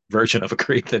Westernized version of a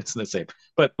creed that's the same.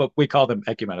 But we call them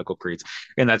ecumenical creeds,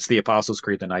 and that's the Apostles'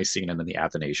 Creed, the Nicene, and then the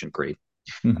Athanasian Creed.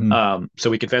 Mm-hmm.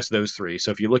 So we confess those three. So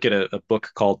if you look at a book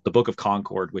called the Book of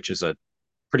Concord, which is a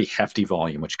pretty hefty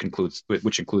volume, which includes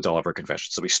all of our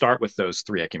confessions. So we start with those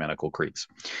three ecumenical creeds.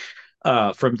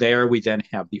 From there, we then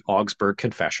have the Augsburg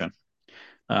Confession.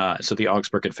 So the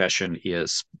Augsburg Confession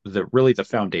is really the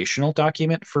foundational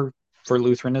document for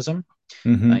Lutheranism.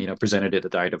 Mm-hmm. Presented at the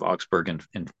Diet of Augsburg in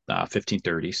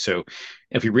 1530. So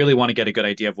if you really want to get a good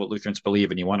idea of what Lutherans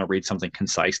believe and you want to read something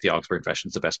concise, the Augsburg Confession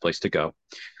is the best place to go.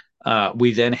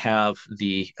 We then have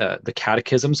the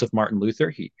catechisms of Martin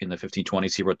Luther. In the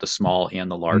 1520s, he wrote the small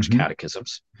and the large Mm-hmm.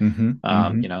 catechisms. Mm-hmm.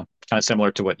 Mm-hmm. Kind of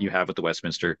similar to what you have with the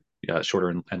Westminster shorter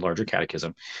and larger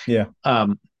catechism. Yeah.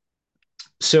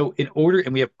 So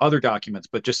and we have other documents,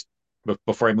 but just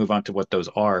before I move on to what those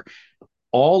are,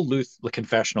 all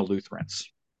confessional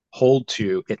Lutherans hold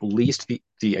to at least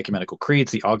the ecumenical creeds,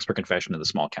 the Augsburg Confession, and the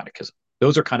small catechism.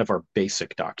 Those are kind of our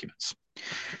basic documents.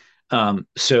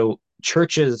 So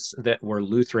churches that were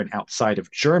Lutheran outside of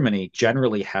Germany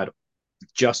generally had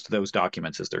just those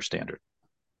documents as their standard.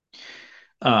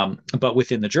 But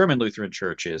within the German Lutheran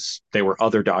churches, there were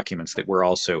other documents that were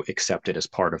also accepted as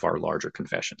part of our larger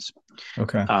confessions.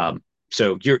 Okay.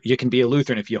 So you can be a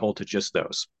Lutheran if you hold to just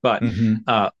those, but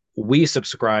Mm-hmm. we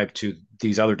subscribe to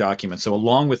these other documents. So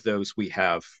along with those, we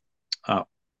have,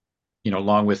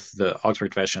 along with the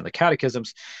Augsburg Confession and the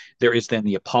catechisms, there is then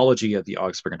the Apology of the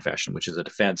Augsburg Confession, which is a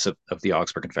defense of the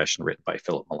Augsburg Confession written by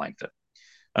Philip Melanchthon.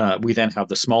 We then have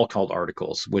the Smalcald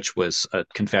Articles, which was a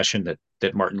confession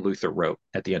that Martin Luther wrote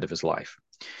at the end of his life.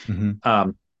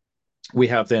 Mm-hmm. We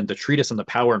have then the Treatise on the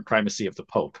Power and Primacy of the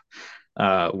Pope,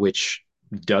 which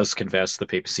does confess the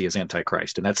papacy as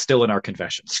antichrist, and that's still in our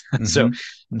confessions. So,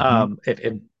 Mm-hmm.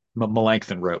 Mm-hmm.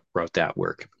 Melanchthon wrote that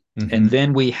work, and Mm-hmm.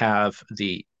 then we have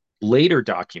the later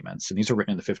documents, and these are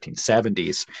written in the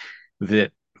 1570s,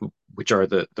 that which are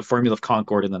the Formula of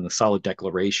Concord and then the solid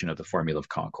declaration of the Formula of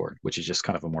Concord, which is just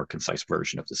kind of a more concise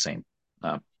version of the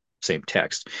uh, same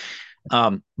text.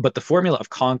 But the Formula of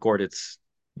Concord, it's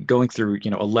going through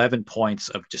 11 points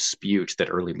of dispute that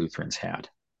early Lutherans had.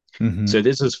 Mm-hmm. So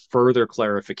this is further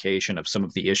clarification of some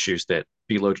of the issues that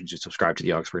theologians who subscribe to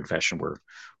the Augsburg Confession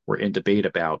were in debate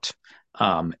about,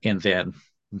 and then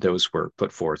those were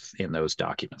put forth in those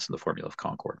documents in the Formula of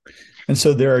Concord. And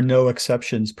so there are no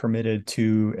exceptions permitted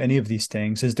to any of these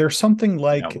things. Is there something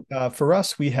like, Now, for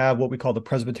us, we have what we call the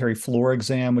presbytery floor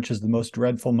exam, which is the most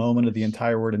dreadful moment of the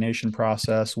entire ordination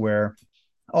process, where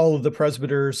all of the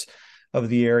presbyters of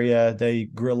the area, they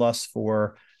grill us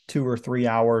for 2 or 3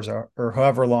 hours or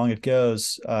however long it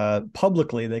goes.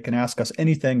 Publicly, they can ask us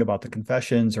anything about the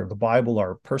confessions or the Bible,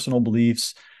 our personal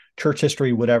beliefs, church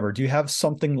history, whatever. Do you have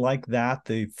something like that,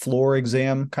 the floor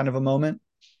exam kind of a moment?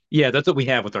 yeah, that's what we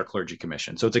have with our clergy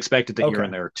commission. So it's expected that you're in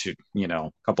Okay. there to,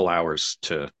 a couple hours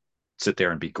to sit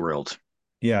there and be grilled.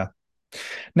 Yeah.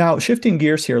 Now, shifting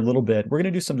gears here a little bit, we're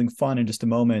going to do something fun in just a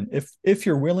moment. If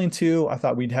you're willing to, I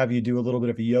thought we'd have you do a little bit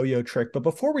of a yo-yo trick. But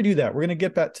before we do that, we're going to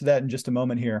get back to that in just a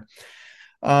moment here.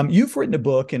 You've written a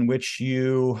book in which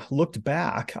you looked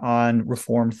back on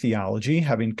Reformed theology,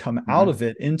 having come out Mm-hmm. of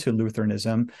it into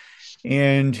Lutheranism,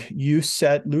 and you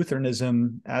set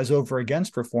Lutheranism as over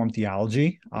against Reformed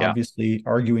theology, Yeah. obviously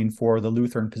arguing for the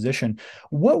Lutheran position.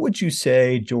 What would you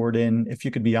say, Jordan, if you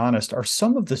could be honest, are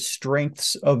some of the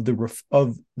strengths of the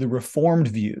Reformed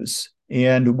views?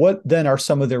 And what then are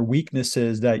some of their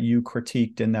weaknesses that you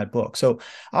critiqued in that book? So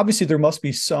obviously there must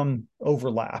be some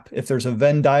overlap. If there's a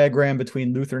Venn diagram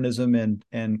between Lutheranism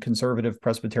and conservative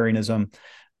Presbyterianism,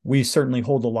 we certainly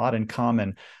hold a lot in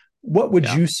common. What would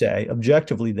Yeah. you say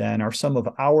objectively then are some of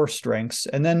our strengths?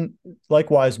 And then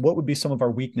likewise, what would be some of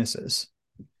our weaknesses?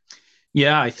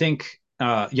 Yeah, I think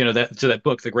that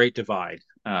book, The Great Divide,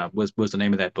 was the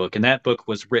name of that book, and that book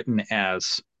was written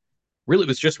as really it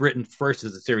was just written first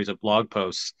as a series of blog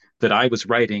posts that I was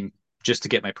writing just to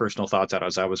get my personal thoughts out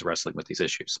as I was wrestling with these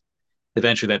issues.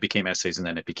 Eventually, that became essays, and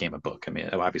then it became a book. I mean,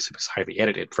 it obviously was highly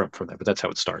edited from that, but that's how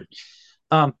it started.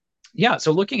 Um, yeah,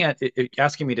 so looking at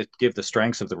asking me to give the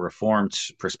strengths of the Reformed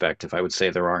perspective, I would say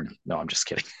there are no. I'm just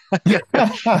kidding.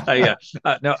 Yeah,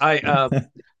 no,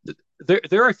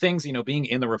 there are things, being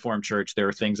in the Reformed Church, there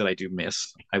are things that I do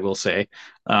miss, I will say.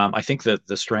 I think that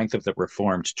the strength of the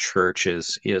Reformed Church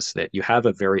is that you have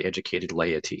a very educated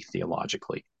laity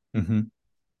theologically.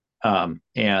 Mm-hmm.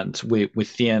 And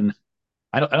within,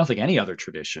 I don't think any other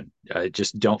tradition, I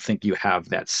just don't think you have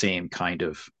that same kind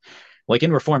of, like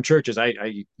in Reformed churches,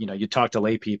 you talk to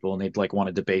lay people and they'd like want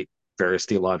to debate various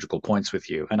theological points with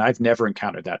you. And I've never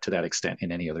encountered that to that extent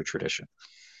in any other tradition.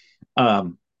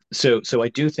 Um, so I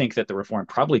do think that the Reformed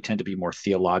probably tend to be more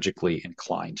theologically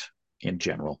inclined in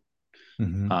general.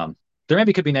 Mm-hmm. There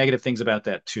maybe could be negative things about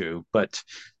that too, but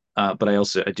I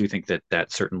do think that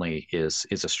that certainly is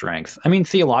a strength. I mean,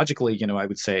 theologically, I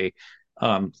would say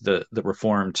the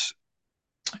Reformed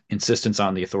insistence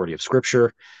on the authority of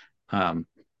Scripture, um,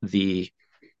 the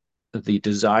the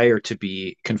desire to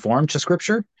be conformed to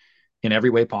Scripture in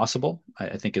every way possible,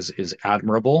 I think is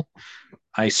admirable.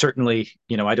 I certainly,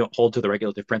 I don't hold to the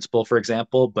regulative principle, for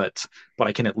example, but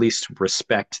I can at least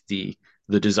respect the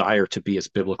desire to be as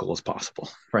biblical as possible,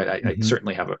 right? I Mm-hmm.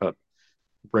 certainly have a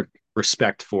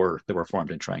respect for the Reformed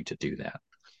in trying to do that.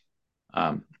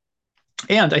 Um,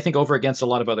 and I think over against a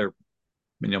lot of other,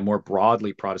 more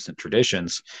broadly Protestant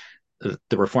traditions,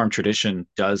 the Reformed tradition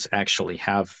does actually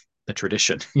have a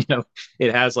tradition.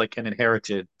 It has like an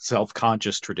inherited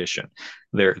self-conscious tradition.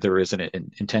 There is an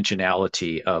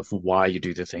intentionality of why you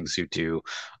do the things you do,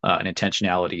 an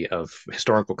intentionality of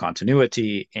historical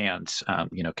continuity, and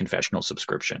confessional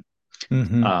subscription.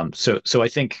 Mm-hmm. So I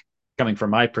think coming from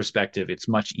my perspective, it's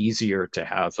much easier to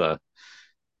have a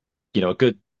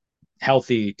good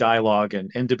healthy dialogue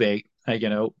and debate,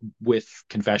 with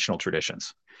confessional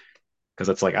traditions, because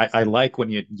it's like I like when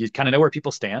you kind of know where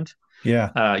people stand,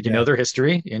 Yeah. you know Yeah. their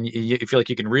history, and you feel like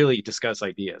you can really discuss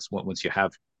ideas once you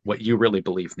have what you really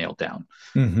believe nailed down.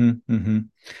 Mm-hmm. Mm-hmm.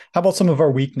 How about some of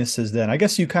our weaknesses then? I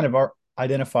guess you kind of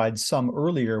identified some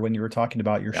earlier when you were talking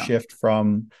about your Yeah. shift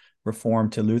from Reform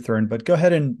to Lutheran, but go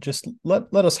ahead and just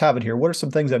let us have it here. What are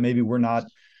some things that maybe we're not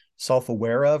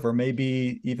self-aware of, or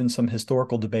maybe even some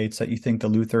historical debates that you think the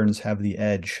Lutherans have the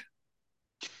edge?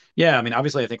 Yeah, I mean,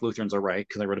 obviously, I think Lutherans are right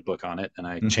because I wrote a book on it and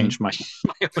I Hmm. changed my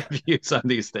my own views on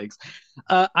these things.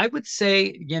 I would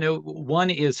say, one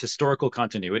is historical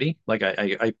continuity. Like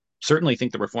I certainly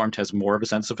think the Reformed has more of a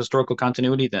sense of historical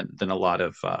continuity than a lot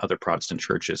of other Protestant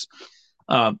churches.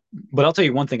 But I'll tell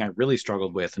you one thing I really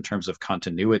struggled with in terms of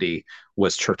continuity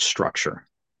was church structure,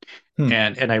 Hmm.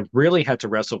 and I really had to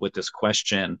wrestle with this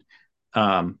question.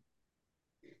 Um,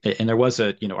 and there was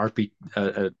a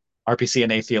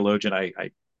RPCNA theologian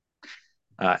I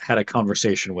had a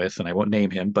conversation with, and I won't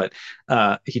name him, but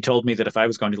he told me that if I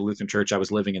was going to the Lutheran Church, I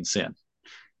was living in sin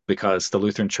because the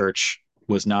Lutheran Church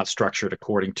was not structured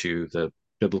according to the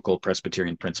biblical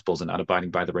Presbyterian principles and not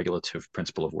abiding by the regulative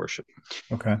principle of worship.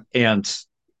 Okay. And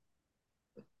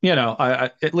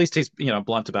at least he's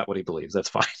blunt about what he believes. That's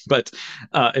fine. But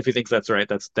if he thinks that's right,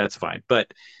 that's fine.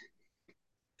 But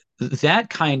that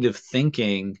kind of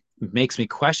thinking makes me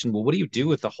question, well, what do you do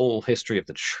with the whole history of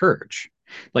the church?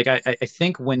 Like, I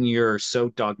think when you're so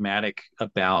dogmatic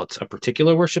about a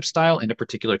particular worship style and a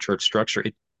particular church structure,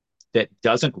 that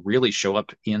doesn't really show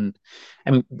up in,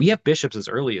 I mean, we have bishops as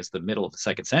early as the middle of the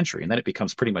second century, and then it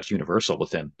becomes pretty much universal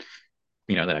within,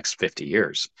 the next 50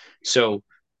 years. So,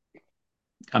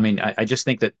 I mean, I just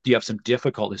think that you have some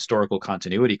difficult historical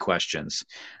continuity questions.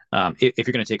 If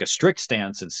you're going to take a strict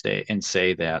stance and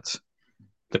say that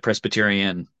the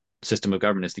Presbyterian system of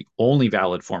government is the only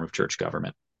valid form of church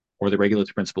government, or the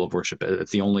regulative principle of worship.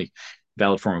 It's the only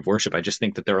valid form of worship. I just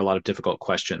think that there are a lot of difficult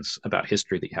questions about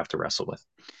history that you have to wrestle with.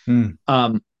 Hmm.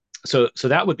 Um, so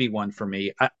that would be one for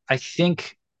me. I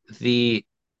think the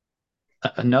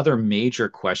another major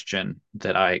question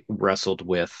that I wrestled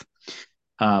with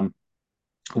um,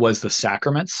 was the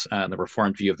sacraments, the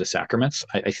Reformed view of the sacraments.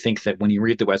 I think that when you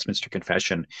read the Westminster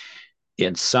Confession,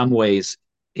 in some ways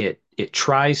it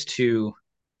tries to,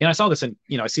 and I saw this in,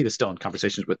 I see this still in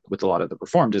conversations with a lot of the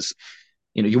Reformed, is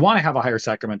you want to have a higher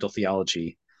sacramental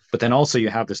theology, but then also you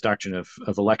have this doctrine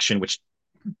of election, which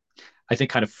I think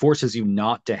kind of forces you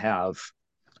not to have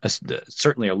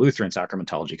certainly a Lutheran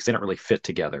sacramentology because they don't really fit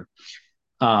together.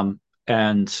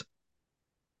 And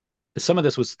some of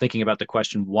this was thinking about the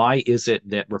question, why is it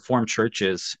that Reformed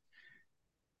churches,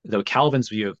 though Calvin's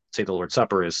view of, say, the Lord's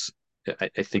Supper is,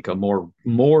 I think, a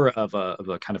more of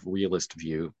a kind of realist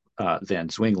view than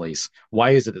Zwingli's.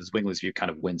 Why is it that Zwingli's view kind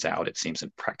of wins out, it seems,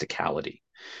 in practicality?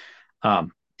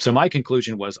 So my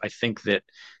conclusion was, I think that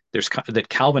that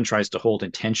Calvin tries to hold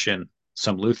in tension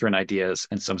some Lutheran ideas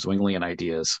and some Zwinglian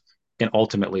ideas, and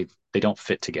ultimately they don't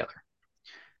fit together.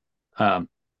 Um,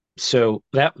 so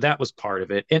that was part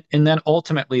of it, and then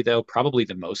ultimately, though, probably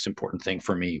the most important thing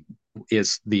for me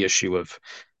is the issue of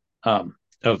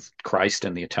Christ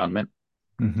and the atonement.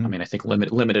 I Hmm. mean, I think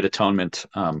limited atonement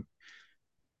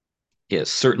is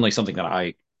certainly something that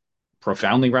I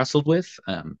profoundly wrestled with,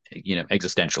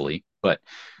 existentially, but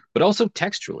also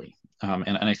textually.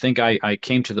 And I think I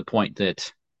came to the point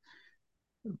that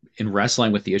in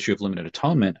wrestling with the issue of limited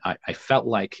atonement, I felt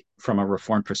like from a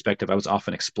Reformed perspective, I was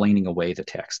often explaining away the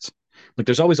text. Like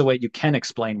there's always a way you can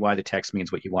explain why the text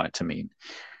means what you want it to mean,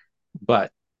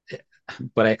 but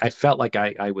I felt like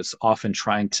I was often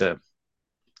trying to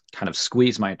kind of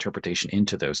squeeze my interpretation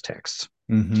into those texts.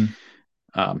 Hmm.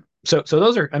 So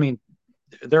those are, I mean,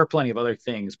 there are plenty of other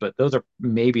things, but those are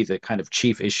maybe the kind of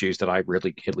chief issues that I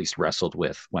really at least wrestled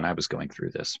with when I was going through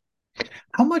this.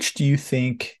 How much do you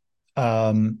think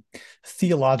um,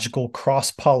 theological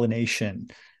cross-pollination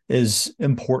is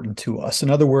important to us? In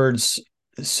other words,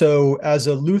 so as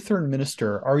a Lutheran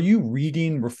minister, are you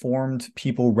reading Reformed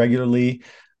people regularly?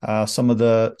 Some of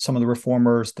the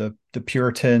reformers, the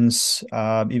Puritans,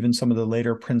 even some of the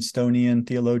later Princetonian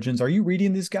theologians. Are you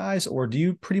reading these guys, or do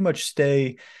you pretty much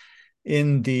stay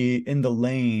in the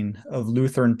lane of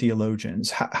Lutheran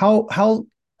theologians?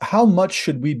 How much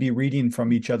should we be reading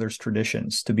from each other's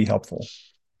traditions to be helpful?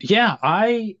 Yeah,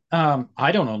 I don't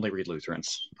only read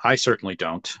Lutherans. I certainly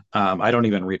don't. I don't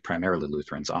even read primarily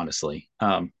Lutherans, honestly.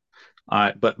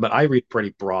 But I read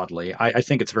pretty broadly. I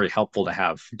think it's very helpful to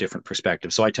have different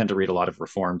perspectives. So I tend to read a lot of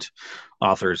Reformed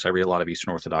authors. I read a lot of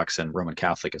Eastern Orthodox and Roman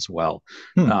Catholic as well.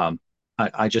 Hmm.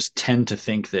 I just tend to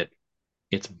think that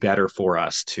it's better for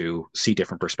us to see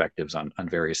different perspectives on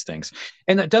various things.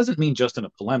 And that doesn't mean just in a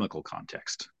polemical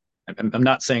context. I'm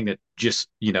not saying that just,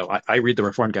 I read the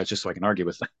Reformed guys just so I can argue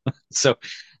with them. So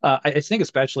I think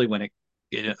especially when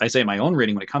I say my own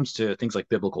reading, when it comes to things like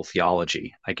biblical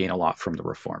theology, I gain a lot from the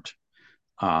Reformed.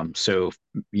 So,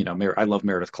 I love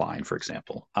Meredith Klein, for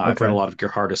example. I've read a Okay. lot of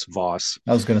Gerhardus Voss.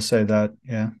 I was going to say that.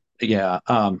 Yeah. Yeah.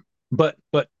 But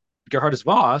Gerhardus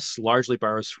Voss largely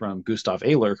borrows from Gustav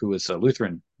Ehler, who is a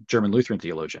German Lutheran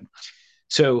theologian.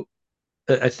 So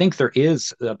I think there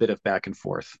is a bit of back and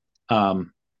forth.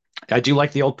 Um, I do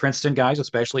like the old Princeton guys,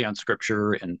 especially on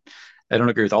scripture, and I don't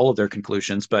agree with all of their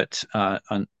conclusions, but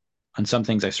on some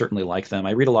things I certainly like them.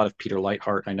 I read a lot of Peter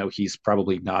Leithart. I know he's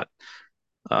probably not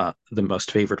the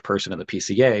most favored person in the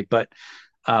PCA, but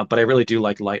I really do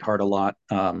like Leithart a lot.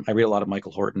 I read a lot of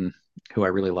Michael Horton, who I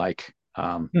really like.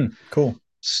 Cool.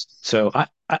 So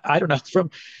I don't know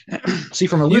from see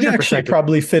from a You'd Lutheran actually perspective.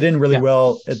 probably fit in really Yeah,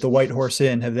 well at the White Horse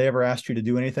Inn. Have they ever asked you to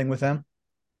do anything with them?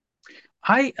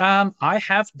 I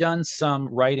have done some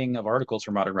writing of articles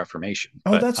for Modern Reformation,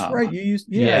 Oh, but that's right. You used,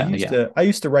 yeah, yeah, yeah, I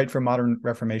used to write for Modern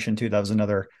Reformation too. That was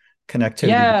another connectivity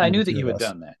yeah. I between the knew that two you of had us.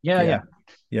 done that. Yeah, Yeah. yeah,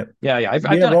 Yep. yeah, yeah. I've We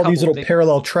done have a all these couple of little things.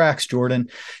 parallel tracks, Jordan.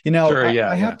 Sure, I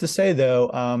yeah, have yeah, to say though,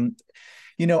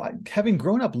 having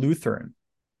grown up Lutheran,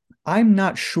 I'm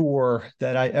not sure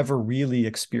that I ever really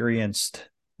experienced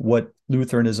what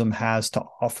Lutheranism has to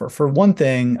offer. For one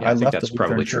thing, yeah. I I think left the that's Lutheran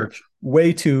probably true. church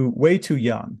way too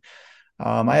young.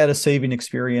 I had a saving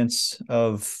experience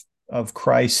of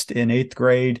Christ in eighth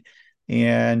grade,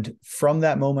 and from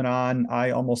that moment on,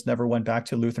 I almost never went back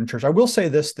to Lutheran church. I will say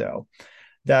this though,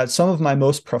 that some of my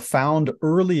most profound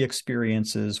early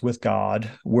experiences with God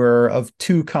were of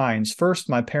two kinds. First,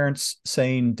 my parents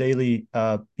saying daily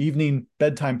evening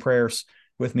bedtime prayers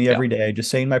with me Yeah. every day,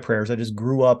 just saying my prayers. I just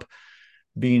grew up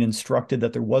being instructed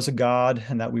that there was a God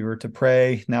and that we were to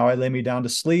pray. Now I lay me down to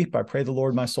sleep. I pray the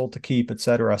Lord my soul to keep,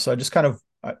 etc. So I just kind of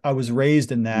I was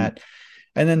raised in Mm. that.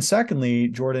 And then secondly,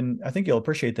 Jordan, I think you'll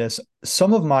appreciate this.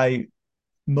 Some of my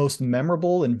most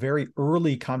memorable and very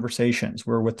early conversations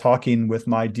were with talking with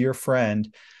my dear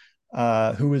friend,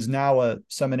 who is now a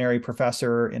seminary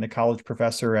professor and a college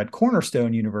professor at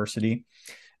Cornerstone University,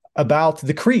 about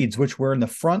the creeds, which were in the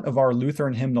front of our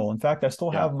Lutheran hymnal. In fact, I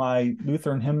still Yeah. have my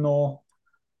Lutheran hymnal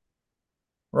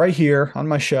right here on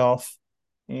my shelf.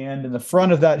 And in the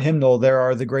front of that hymnal, there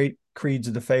are the great creeds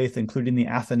of the faith, including the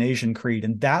Athanasian Creed.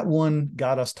 And that one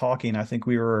got us talking. I think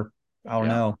we were, I don't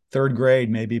Yeah. know, third grade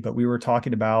maybe, but we were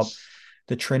talking about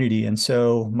the Trinity. And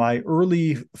so my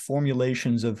early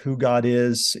formulations of who God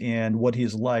is and what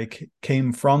he's like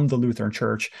came from the Lutheran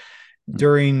Church. Mm.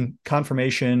 During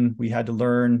confirmation, we had to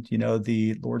learn,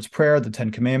 the Lord's Prayer, the Ten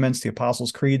Commandments, the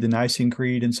Apostles' Creed, the Nicene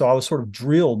Creed. And so I was sort of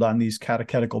drilled on these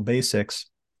catechetical basics.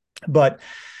 But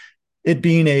it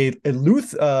being a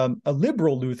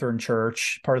liberal Lutheran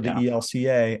church, part of Yeah. the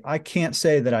ELCA, I can't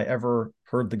say that I ever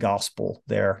heard the gospel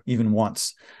there even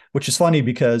once, which is funny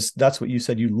because that's what you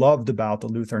said you loved about the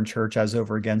Lutheran church as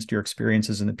over against your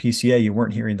experiences in the PCA. You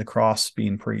weren't hearing the cross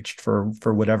being preached for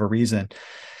whatever reason.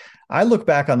 I look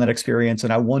back on that experience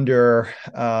and I wonder,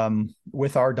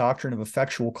 with our doctrine of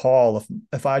effectual call,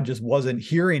 if I just wasn't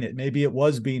hearing it, maybe it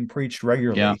was being preached Yeah.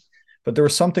 regularly, but there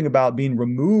was something about being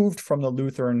removed from the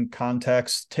Lutheran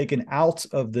context, taken out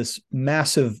of this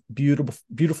massive,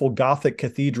 beautiful Gothic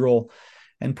cathedral,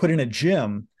 and put in a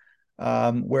gym,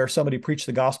 where somebody preached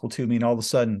the gospel to me, and all of a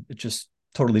sudden it just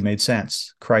totally made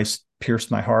sense. Christ pierced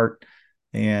my heart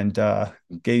and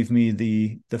gave me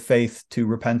the faith to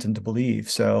repent and to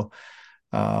believe. So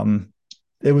um,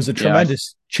 it was a Yeah.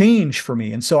 tremendous change for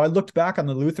me. And so I looked back on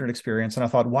the Lutheran experience and I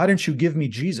thought, why didn't you give me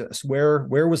Jesus? Where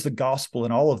was the gospel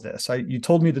in all of this? You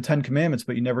told me the Ten Commandments,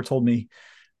 but you never told me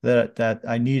that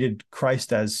I needed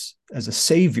Christ as a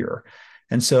savior.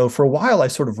 And so for a while, I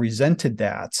sort of resented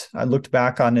that. I looked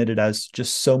back on it as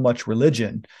just so much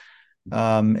religion,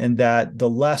 and that the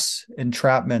less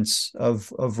entrapments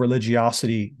of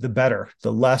religiosity, the better.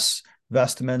 The less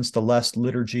vestments, the less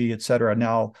liturgy, etc.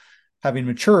 Now, having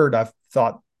matured, I've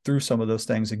thought through some of those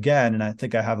things again, and I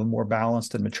think I have a more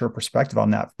balanced and mature perspective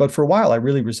on that. But for a while, I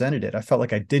really resented it. I felt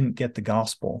like I didn't get the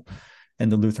gospel in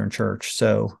the Lutheran Church.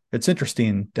 So it's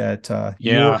interesting that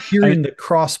you're Yeah. hearing the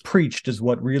cross preached is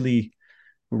what really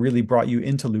brought you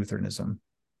into Lutheranism.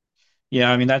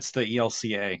 Yeah. I mean, that's the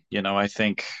ELCA. I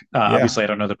think Yeah, obviously I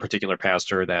don't know the particular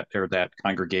pastor that or that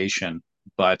congregation,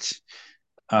 but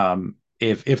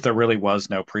if there really was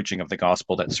no preaching of the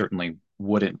gospel, that certainly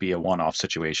wouldn't be a one-off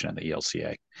situation in the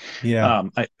ELCA. yeah,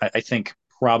 I think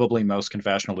probably most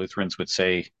confessional Lutherans would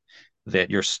say that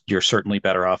you're certainly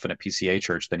better off in a PCA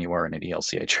church than you are in an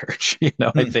ELCA church. I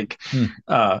hmm. think, Hmm.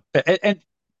 and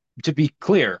to be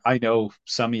clear, I know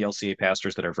some ELCA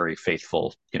pastors that are very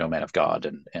faithful, men of God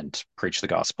and preach the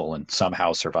gospel and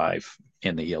somehow survive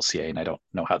in the ELCA, and I don't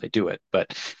know how they do it,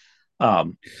 but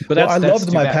Well, I that's loved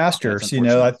too my bad. That's pastors.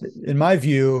 unfortunate. In my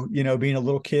view, being a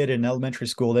little kid in elementary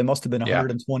school, they must have been Yeah,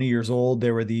 120 years old.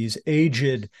 They were these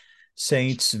aged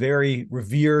saints, very yeah,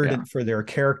 revered for their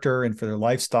character and for their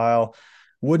lifestyle.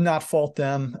 Would not fault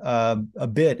them a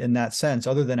bit in that sense,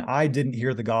 other than I didn't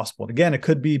hear the gospel. Again, it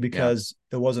could be yeah, because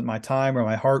it wasn't my time or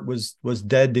my heart was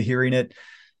dead to hearing it.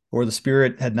 or the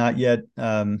spirit had not yet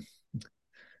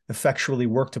effectually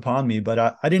worked upon me, but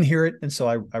I didn't hear it. And so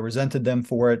I resented them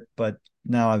for it. But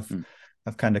now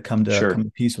I've kind of Sure. come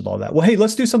to peace with all that. Well, hey,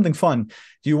 let's do something fun.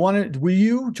 Do you want to, will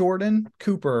you, Jordan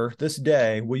Cooper, this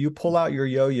day, will you pull out your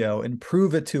yo-yo and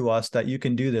prove it to us that you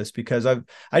can do this? Because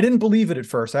I didn't believe it at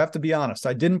first. I have to be honest.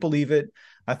 I didn't believe it.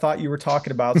 I thought you were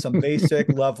talking about some basic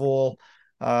level,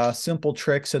 simple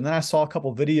tricks. And then I saw a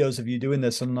couple videos of you doing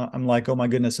this, and I'm like, oh my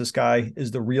goodness, this guy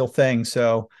is the real thing.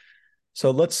 So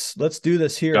let's do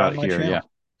this here Got on it my here. Yeah. channel.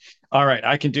 All right,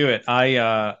 I can do it.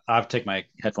 I've take my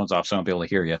headphones off so I won't be able to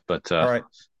hear you, but All right.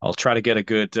 I'll try to get a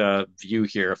good view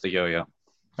here of the yo-yo.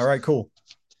 All right, cool.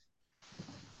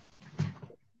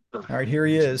 All right, here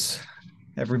he is,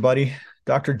 everybody.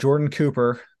 Dr. Jordan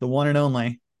Cooper, the one and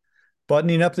only,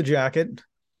 buttoning up the jacket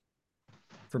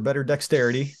for better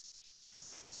dexterity.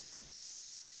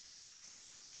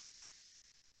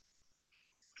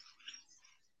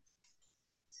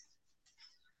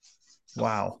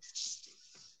 Wow.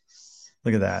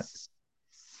 Look at that.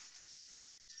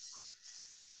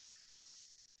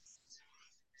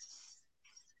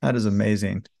 That is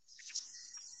amazing.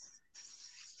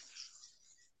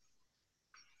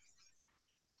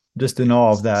 Just in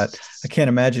awe of that. I can't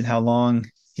imagine how long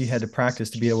he had to practice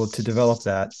to be able to develop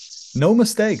that. No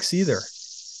mistakes either.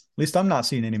 At least I'm not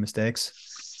seeing any mistakes.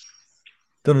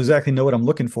 Don't exactly know what I'm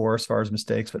looking for as far as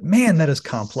mistakes, but man, that is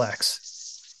complex.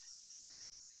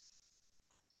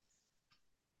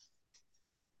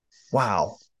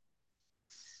 Wow.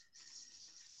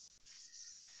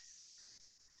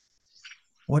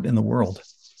 What in the world?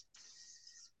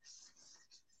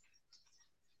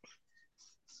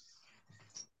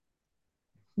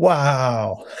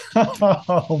 Wow.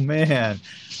 Oh man,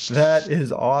 that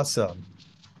is awesome.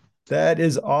 That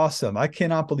is awesome. I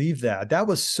cannot believe that. That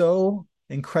was so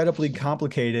incredibly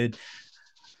complicated.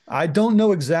 I don't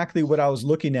know exactly what I was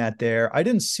looking at there. I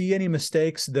didn't see any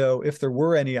mistakes, though. If there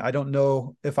were any, I don't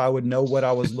know if I would know what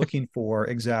I was looking for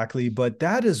exactly. But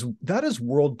that is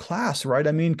world class, right?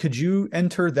 I mean, could you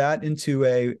enter that into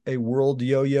a world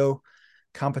yo-yo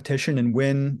competition and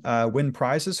win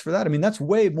prizes for that? I mean, that's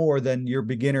way more than your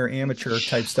beginner amateur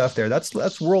type stuff there.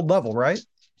 That's world level, right?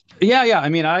 Yeah, yeah. I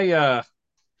mean, I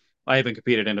haven't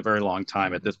competed in a very long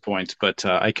time at this point, but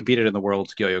I competed in the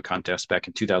World Yo-Yo Contest back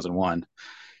in 2001.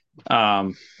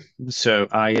 Um, so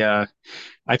I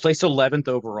placed 11th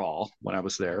overall when I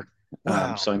was there.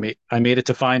 So Wow. I made it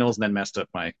to finals and then messed up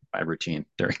my routine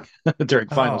during during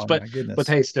finals. Oh But my but goodness.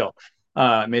 hey, still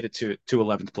made it to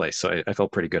 11th place. So I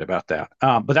felt pretty good about that.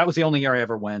 But that was the only year I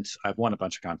ever went. I've won a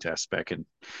bunch of contests back in,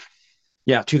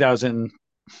 yeah, 2000.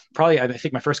 Probably I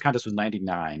think my first contest was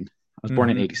 99. I was born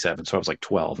in Mm-hmm. 87, so I was like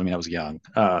 12. I mean, I was young.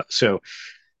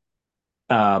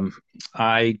 Um,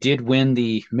 I did win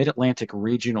the Mid Atlantic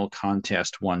Regional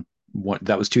Contest one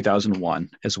that was 2001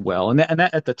 as well, and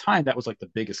that at the time that was like the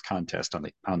biggest contest on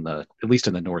the at least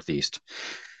in the Northeast.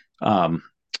 Um,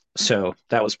 so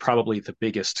that was probably the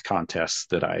biggest contest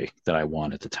that I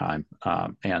won at the time.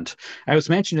 And I was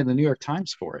mentioned in the New York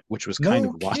Times for it, which was kind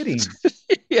of No wild. kidding.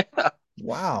 Yeah.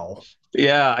 Wow.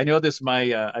 Yeah, I know this.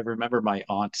 I remember my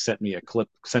aunt sent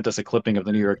us a clipping of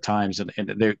the New York Times, and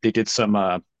they did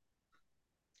some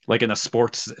like in the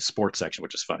sports section,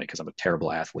 which is funny because I'm a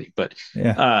terrible athlete. But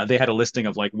Yeah. they had a listing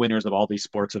of like winners of all these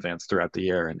sports events throughout the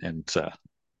year, and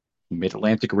Mid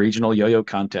Atlantic Regional Yo-Yo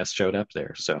Contest showed up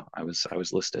there, so I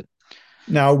was listed.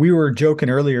 Now, we were joking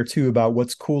earlier too about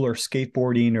what's cooler,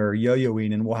 skateboarding or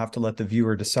yo-yoing, and we'll have to let the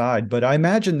viewer decide. But I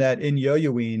imagine that in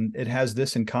yo-yoing, it has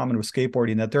this in common with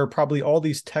skateboarding, that there are probably all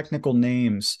these technical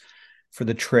names for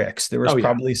the tricks. There was Oh yeah,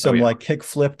 probably oh some yeah, like kick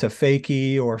flip to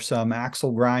fakie or some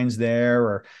axle grinds there.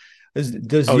 Or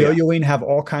does oh yeah. yo-yoing have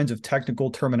all kinds of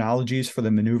technical terminologies for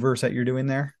the maneuvers that you're doing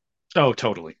there? Oh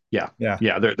totally. Yeah, Yeah.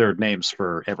 yeah. There are names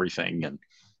for everything,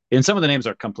 and some of the names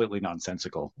are completely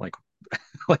nonsensical. Like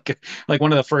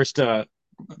one of the first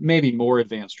maybe more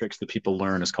advanced tricks that people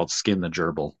learn is called skin the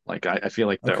gerbil. Like I feel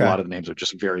like a Okay. lot of the names are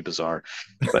just very bizarre,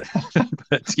 but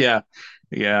but yeah,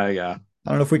 yeah, yeah, I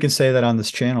don't know if we can say that on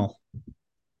this channel.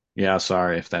 yeah.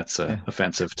 Sorry if that's Yeah.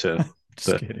 offensive to Just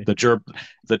the kidding. the gerb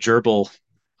the gerbil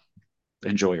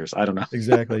enjoyers. I don't know.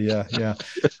 Exactly. Yeah. Yeah.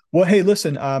 Well, hey,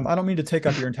 listen, I don't mean to take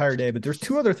up your entire day, but there's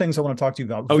two other things I want to talk to you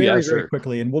about Oh yeah, very, very sure.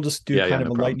 quickly, and we'll just do Yeah, yeah, kind of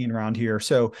no a problem. lightning round here.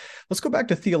 So let's go back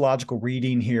to theological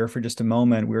reading here for just a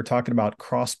moment. We were talking about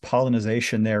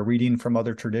cross-pollination there, reading from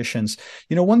other traditions.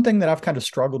 One thing that I've kind of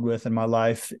struggled with in my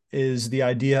life is the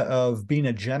idea of being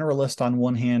a generalist on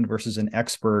one hand versus an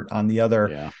expert on the other.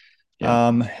 Yeah.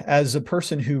 Yeah. As a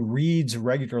person who reads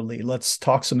regularly, let's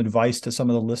talk some advice to some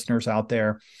of the listeners out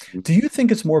there. Do you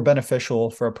think it's more beneficial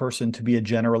for a person to be a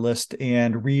generalist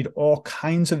and read all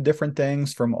kinds of different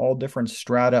things from all different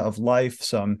strata of life,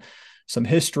 some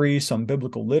history, some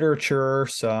biblical literature,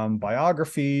 some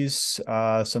biographies,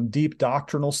 some deep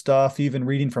doctrinal stuff, even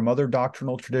reading from other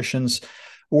doctrinal traditions?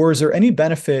 Or is there any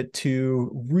benefit to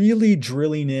really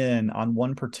drilling in on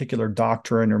one particular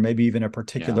doctrine or maybe even a Yeah.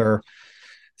 particular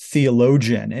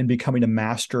theologian and becoming a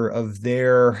master of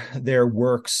their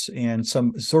works and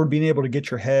some sort of being able to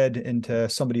get your head into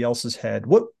somebody else's head?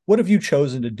 What have you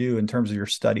chosen to do in terms of your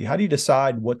study? How do you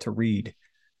decide what to read?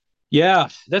 Yeah,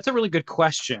 that's a really good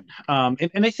question.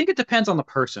 And I think it depends on the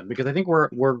person because I think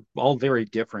we're all very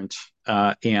different,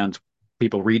 and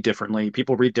people read differently.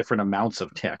 People read different amounts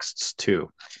of texts too.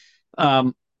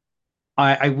 Um,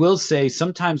 I will say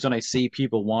sometimes when I see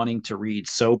people wanting to read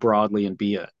so broadly and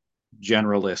be a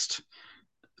generalist,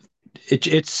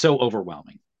 it's so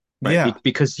overwhelming, right? Yeah,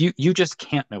 Because you just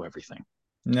can't know everything.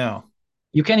 no,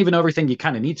 You can't even know everything you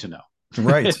kind of need to know. And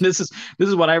right. this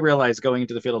is what I realized going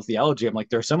into the field of theology. I'm like,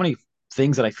 there are so many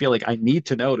things that I feel like I need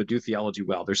to know to do theology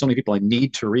well. There's so many people I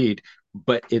need to read,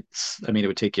 but I mean, it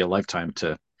would take you a lifetime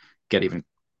to get even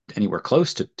anywhere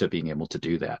close to being able to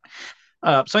do that.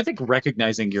 So I think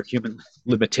recognizing your human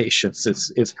limitations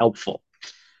is helpful.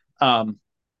 Um,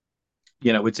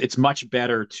 it's much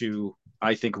better to,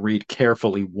 I think, read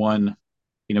carefully one,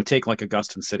 take like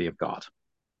Augustine City of God.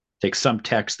 Take some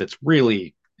text that's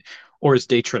really, or is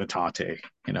De Trinitate,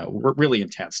 really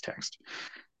intense text.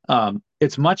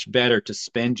 It's much better to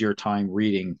spend your time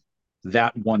reading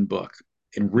that one book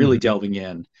and really Mm-hmm. delving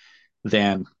in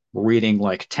than reading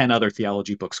like 10 other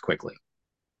theology books quickly.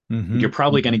 Mm-hmm. You're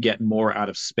probably going to Mm-hmm. get more out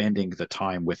of spending the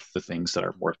time with the things that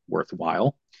are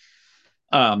worthwhile.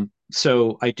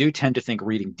 So I do tend to think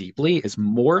reading deeply is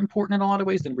more important in a lot of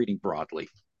ways than reading broadly.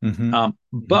 Mm-hmm.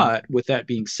 Mm-hmm. But with that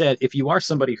being said, if you are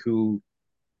somebody who,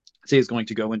 say, is going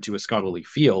to go into a scholarly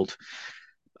field,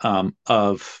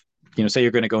 of, say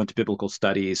you're going to go into biblical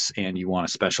studies and you want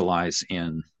to specialize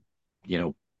in, you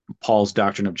know, Paul's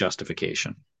doctrine of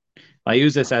justification. I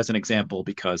use this as an example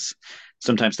because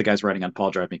sometimes the guys writing on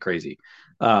Paul drive me crazy.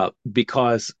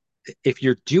 Because if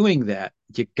you're doing that,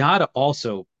 you got to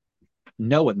also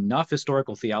know enough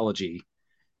historical theology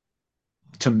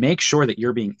to make sure that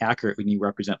you're being accurate when you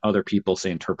represent other people, say,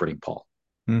 interpreting Paul.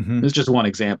 Mm-hmm. This is just one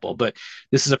example, but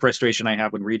this is a frustration I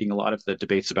have when reading a lot of the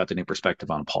debates about the new perspective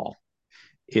on Paul,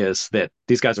 is that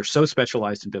these guys are so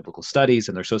specialized in biblical studies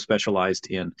and they're so specialized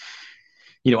in,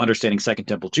 understanding Second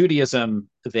Temple Judaism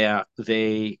that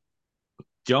they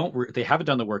haven't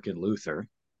done the work in Luther.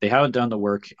 They haven't done the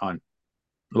work on,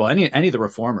 well, any of the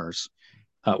reformers,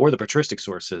 or the patristic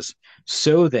sources,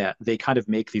 so that they kind of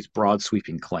make these broad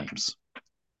sweeping claims.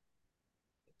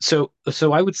 So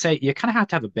I would say you kind of have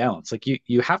to have a balance. Like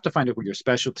you have to find out what your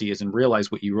specialty is and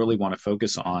realize what you really want to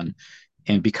focus on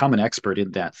and become an expert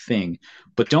in that thing.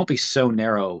 But don't be so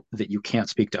narrow that you can't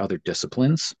speak to other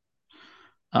disciplines.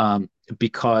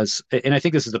 Because, and I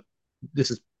think this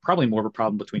is probably more of a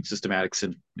problem between systematics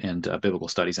and biblical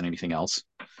studies than anything else.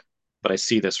 But I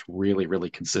see this really, really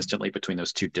consistently between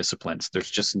those two disciplines.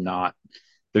 There's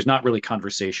not really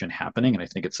conversation happening, and I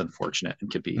think it's unfortunate and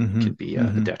can be Mm-hmm. can be a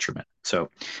Mm-hmm. detriment. So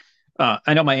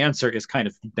I know my answer is kind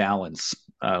of balance,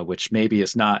 which maybe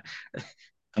is not.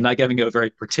 I'm not giving you a very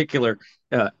particular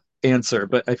uh, answer,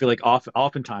 but I feel like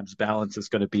oftentimes balance is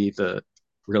going to be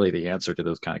really the answer to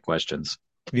those kind of questions.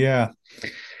 Yeah.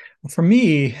 For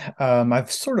me,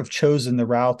 I've sort of chosen the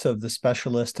route of the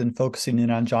specialist and focusing in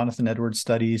on Jonathan Edwards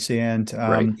studies. And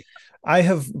Right. I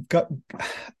have got,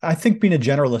 I think being a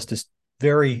generalist is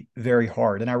very, very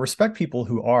hard. And I respect people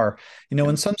who are, Yeah.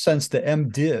 in some sense, the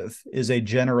MDiv is a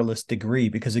generalist degree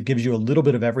because it gives you a little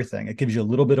bit of everything. It gives you a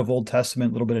little bit of Old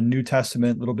Testament, a little bit of New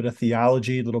Testament, a little bit of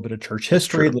theology, a little bit of church That's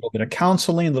history, a true. little bit of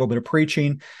counseling, a little bit of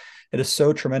preaching. It is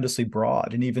so tremendously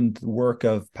broad, and even the work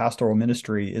of pastoral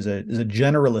ministry is a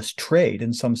generalist trade.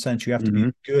 In some sense, you have to be Hmm.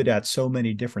 good at so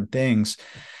many different things.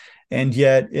 And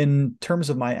yet, in terms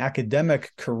of my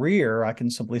academic career, I can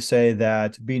simply say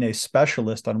that being a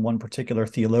specialist on one particular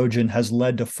theologian has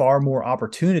led to far more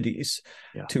opportunities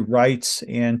Yeah. to write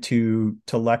and to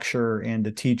lecture and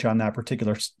to teach on that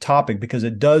particular topic, because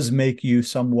it does make you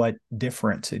somewhat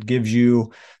different. It gives you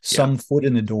Yeah. some foot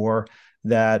in the door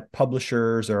that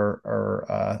publishers or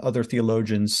other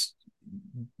theologians,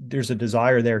 there's a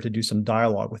desire there to do some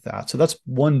dialogue with that. So that's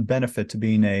one benefit to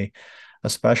being a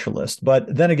specialist.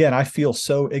 But then again, I feel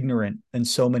so ignorant in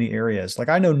so many areas. Like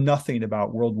I know nothing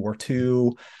about World War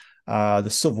II, the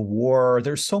Civil War.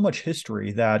 There's so much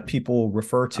history that people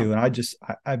refer Oh, to, and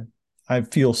I I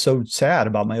feel so sad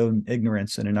about my own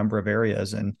ignorance in a number of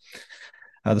areas. And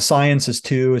the sciences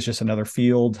too is just another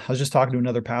field. I was just talking to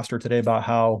another pastor today about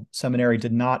how seminary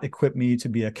did not equip me to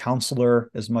be a counselor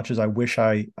as much as I wish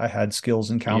I had skills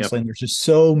in Yep. counseling. There's just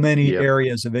so many Yep.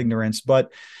 areas of ignorance,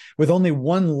 but with only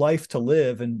one life to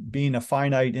live and being a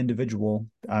finite individual,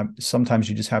 sometimes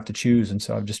you just have to choose. And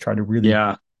so I've just tried to really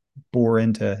Yeah. bore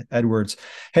into Edwards.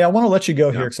 Hey, I want to let you go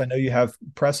here Yeah. because I know you have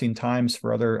pressing times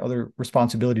for other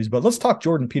responsibilities, but let's talk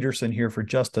Jordan Peterson here for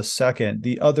just a second.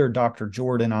 The other Dr.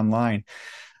 Jordan online.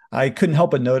 I couldn't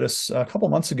help but notice a couple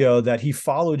months ago that he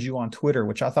followed you on Twitter,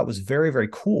 which I thought was very, very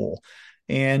cool.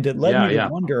 And it led me Yeah. to Yeah.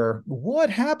 wonder what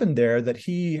happened there that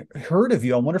he heard of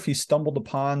you. I wonder if he stumbled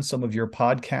upon some of your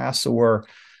podcasts or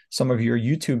some of your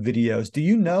YouTube videos. Do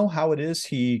you know how it is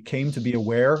he came to be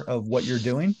aware of what you're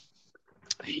doing?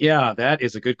 Yeah, that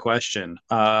is a good question.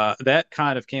 That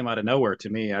kind of came out of nowhere to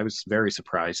me. I was very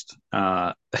surprised.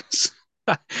 I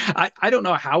don't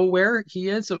know how aware he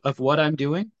is of what I'm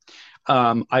doing.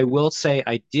 I will say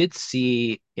I did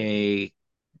see a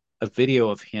video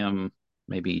of him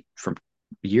maybe from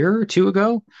a year or two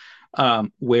ago,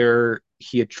 where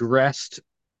he addressed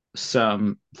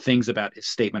some things about his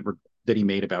statement that he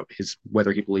made about his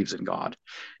whether he believes in God.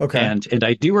 Okay. And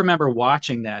I do remember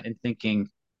watching that and thinking,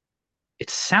 it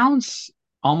sounds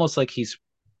almost like he's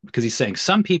because he's saying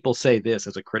some people say this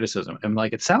as a criticism. And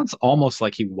like it sounds almost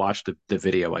like he watched the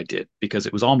video I did because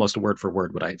it was almost word for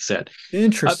word what I had said.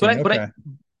 Interesting. But Okay.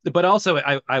 but also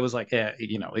I was like,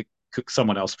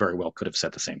 someone else very well could have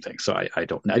said the same thing. So I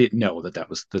didn't know that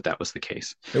was the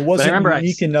case. It But I wasn't remember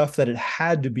unique enough that it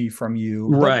had to be from you,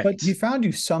 but right. he found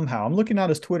you somehow. I'm looking at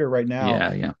his Twitter right now.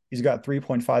 Yeah, yeah. He's got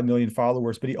 3.5 million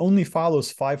followers, but he only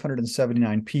follows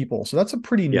 579 people. So Yes, that's a it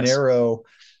pretty narrow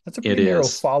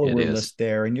is. It follower is. list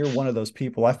there. And you're one of those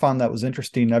people. I found that was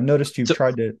interesting. I've noticed you've So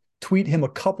tried to tweet him a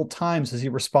couple times. Has he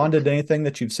responded to anything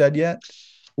that you've said yet?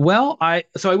 well, I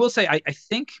will say I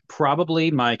think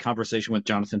probably my conversation with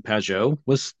Jonathan Pajot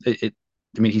was it.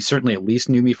 I mean, he certainly at least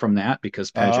knew me from that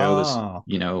because Pajot was, Ah,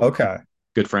 a okay.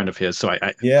 good friend of his. So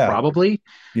I Yeah. probably,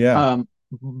 Yeah.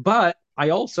 but I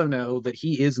also know that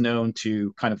he is known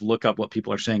to kind of look up what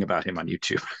people are saying about him on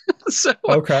YouTube. So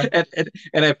Okay.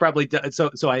 and I probably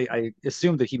I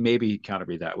assume that he maybe encountered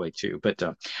me that way too. But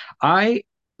I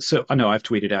I know I've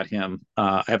tweeted at him.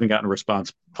 I haven't gotten a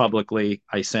response publicly.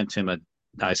 I sent him a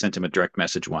direct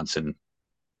message once, and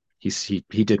he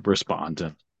did respond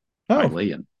Oh,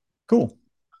 kindly, and cool.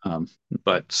 um,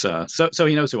 but so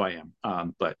he knows who I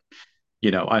am. But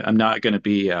I'm not going to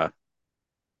be.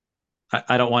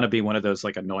 I don't want to be one of those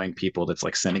like annoying people that's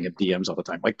like sending him DMs all the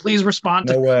time, like please respond.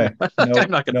 No way. I'm Nope.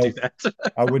 not going to do Nope.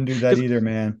 that I wouldn't do that because either,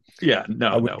 man. yeah, I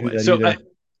no wouldn't do way. that either. What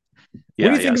do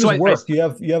you think of So his work? Do you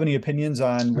have any opinions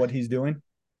on what he's doing?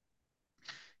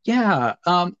 yeah.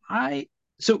 I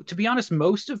so to be honest,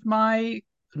 most of my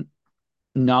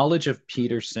knowledge of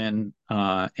Peterson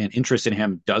and interest in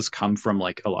him does come from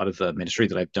like a lot of the ministry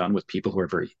that I've done with people who are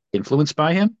very influenced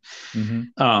by him.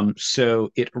 Mm-hmm.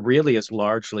 So it really is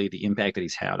largely the impact that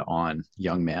he's had on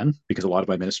young men, because a lot of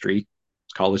my ministry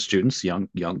is college students, young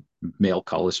male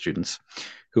college students,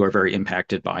 who are very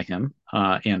impacted by him.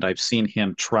 And I've seen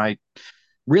him try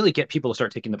really get people to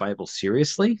start taking the Bible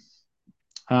seriously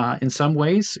in some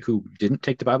ways who didn't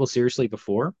take the Bible seriously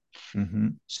before. Mm-hmm.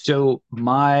 So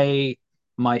my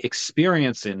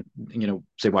experience in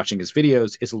say watching his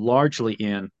videos is largely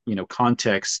in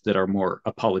contexts that are more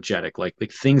apologetic, like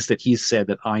things that he's said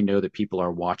that I know that people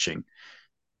are watching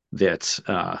that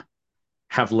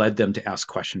have led them to ask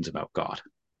questions about God.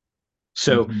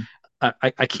 So Mm-hmm.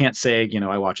 I can't say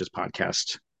I watch his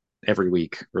podcast every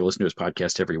week or listen to his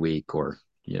podcast every week or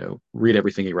read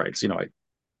everything he writes.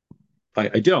 I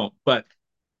don't, but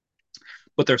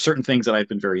there are certain things that I've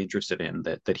been very interested in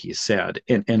that he's said,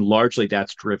 and largely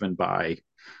that's driven by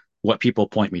what people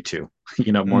point me to.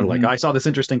 More like Mm-hmm. I saw this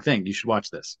interesting thing, you should watch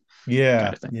this kind Yeah.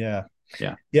 of thing. Yeah.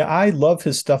 Yeah, Yeah. I love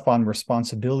his stuff on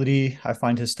responsibility. I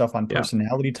find his stuff on yeah,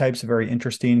 personality types very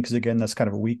interesting because, again, that's kind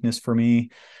of a weakness for me.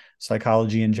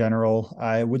 Psychology in general.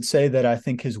 I would say that I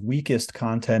think his weakest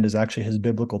content is actually his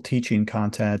biblical teaching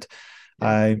content. yeah,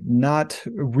 I'm not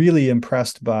really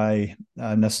impressed by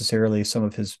necessarily some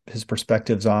of his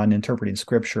perspectives on interpreting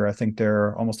scripture. I think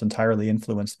they're almost entirely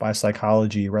influenced by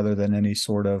psychology rather than any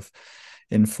sort of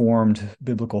informed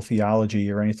biblical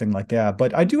theology or anything like that.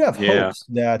 But I do have yeah. hopes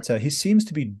that he seems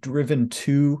to be driven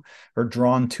to or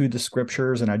drawn to the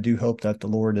scriptures, and I do hope that the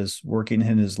Lord is working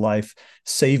in his life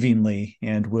savingly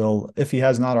and will, if he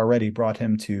has not already, brought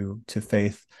him to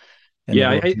faith in the Yeah,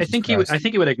 Lord I Jesus think I Christ.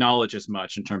 think he would acknowledge as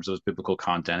much in terms of biblical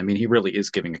content. I mean, he really is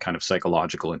giving a kind of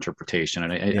psychological interpretation,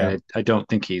 and Yeah. I don't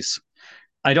think he's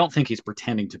I don't think he's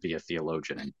pretending to be a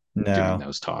theologian and doing No.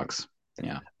 those talks.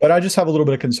 Yeah. But I just have a little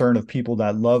bit of concern of people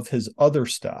that love his other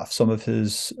stuff, some of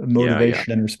his Yeah. Yeah.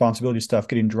 motivation and responsibility stuff,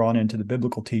 getting drawn into the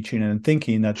biblical teaching and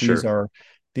thinking that Sure.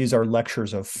 these are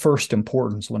lectures of first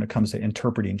importance when it comes to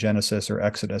interpreting Genesis or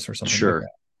Exodus or something like Sure. that.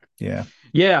 Yeah.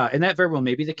 Yeah. And that very well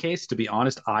may be the case. To be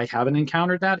honest, I haven't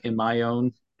encountered that in my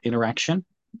own interaction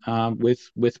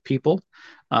with people.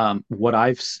 What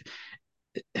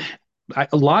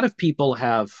a lot of people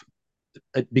have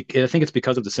I think it's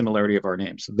because of the similarity of our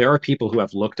names. There are people who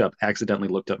have accidentally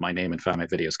looked up my name and found my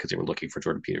videos because they were looking for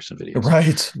Jordan Peterson videos.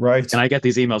 Right, right. And I get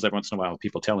these emails every once in a while,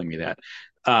 people telling me that,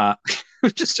 uh,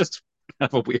 which is just kind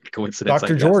of a weird coincidence, I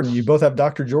Dr. guess. Jordan, you both have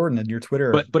Dr. Jordan in your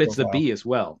Twitter But it's the profile. B as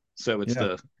well, so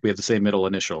Yeah. we have the same middle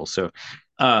initial. So,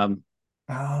 um,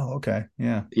 Oh, okay.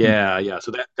 Yeah. Hmm. yeah.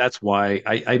 So that's why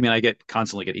I mean I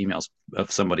constantly get emails of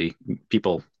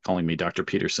people calling me Dr.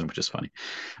 Peterson, which is funny.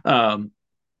 Um,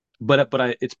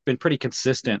 it's been pretty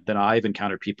consistent that I've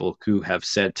encountered people who have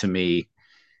said to me,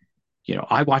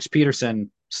 I watched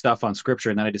Peterson stuff on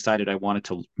scripture, and then I decided I wanted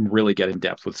to really get in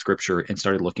depth with scripture and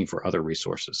started looking for other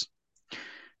resources.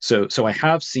 So I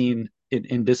have seen,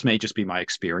 and this may just be my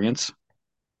experience.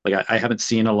 Like I haven't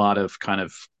seen a lot of kind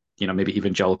of, maybe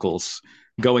evangelicals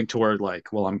going toward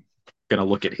like, well, I'm going to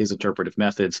look at his interpretive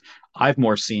methods. I've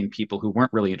more seen people who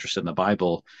weren't really interested in the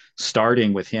Bible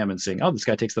starting with him and saying, oh, this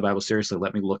guy takes the Bible seriously.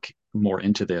 Let me look more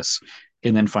into this,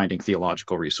 and then finding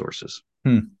theological resources.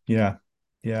 Yeah.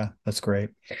 Yeah. That's great.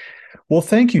 Well,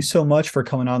 thank you so much for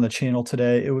coming on the channel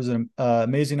today. It was an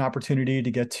amazing opportunity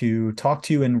to get to talk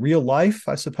to you in real life,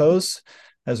 I suppose,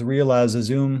 as real as a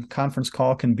Zoom conference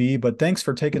call can be. But thanks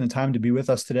for taking the time to be with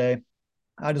us today.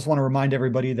 I just want to remind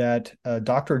everybody that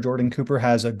Dr. Jordan Cooper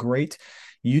has a great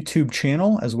YouTube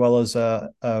channel as well as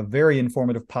a very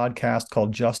informative podcast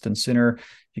called Just and Sinner.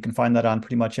 You can find that on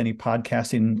pretty much any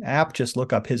podcasting app. Just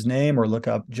look up his name or look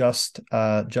up Just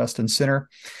and Sinner.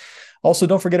 Also,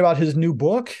 don't forget about his new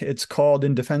book. It's called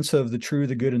In Defense of the True,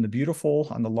 the Good, and the Beautiful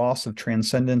on the Loss of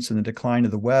Transcendence and the Decline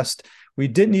of the West. We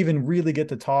didn't even really get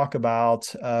to talk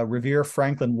about Revere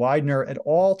Franklin Widener at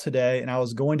all today, and I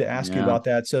was going to ask you Yeah. about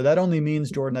that. So that only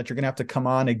means, Jordan, that you're going to have to come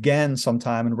on again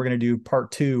sometime, and we're going to do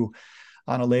part 2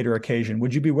 on a later occasion.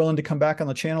 Would you be willing to come back on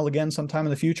the channel again sometime in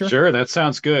the future? Sure, that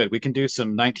sounds good. We can do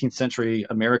some 19th century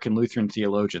American Lutheran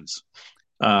theologians.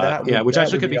 Yeah, which That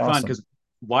actually would could be be fun awesome. because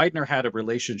Widener had a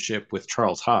relationship with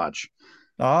Charles Hodge,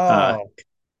 uh, Oh,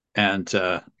 and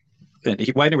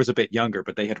Widener was a bit younger,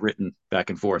 but they had written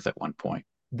back and forth at one point,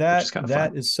 which is kind of fun.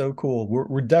 that is so cool.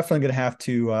 We're definitely going to have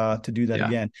to do that Yeah,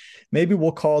 again. Maybe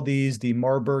we'll call these the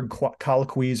Marburg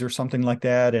colloquies or something like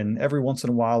that. And every once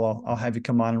in a while, I'll have you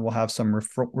come on and we'll have some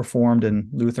Reformed and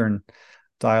Lutheran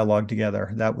dialogue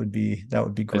together. That would be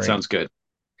it great. sounds good.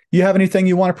 You have anything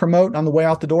you want to promote on the way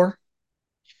out the door?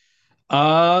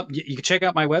 You can check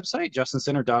out my website,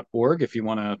 justinsinner.org, if you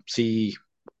want to see,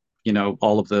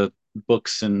 all of the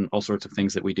books and all sorts of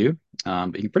things that we do.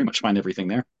 But you can pretty much find everything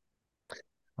there.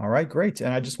 All right, great.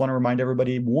 And I just want to remind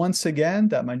everybody once again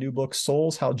that my new book,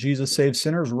 Souls, How Jesus Saves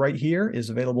Sinners, right here is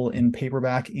available in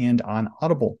paperback and on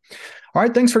Audible. All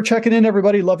right, thanks for checking in,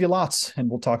 everybody. Love you lots, and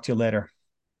we'll talk to you later.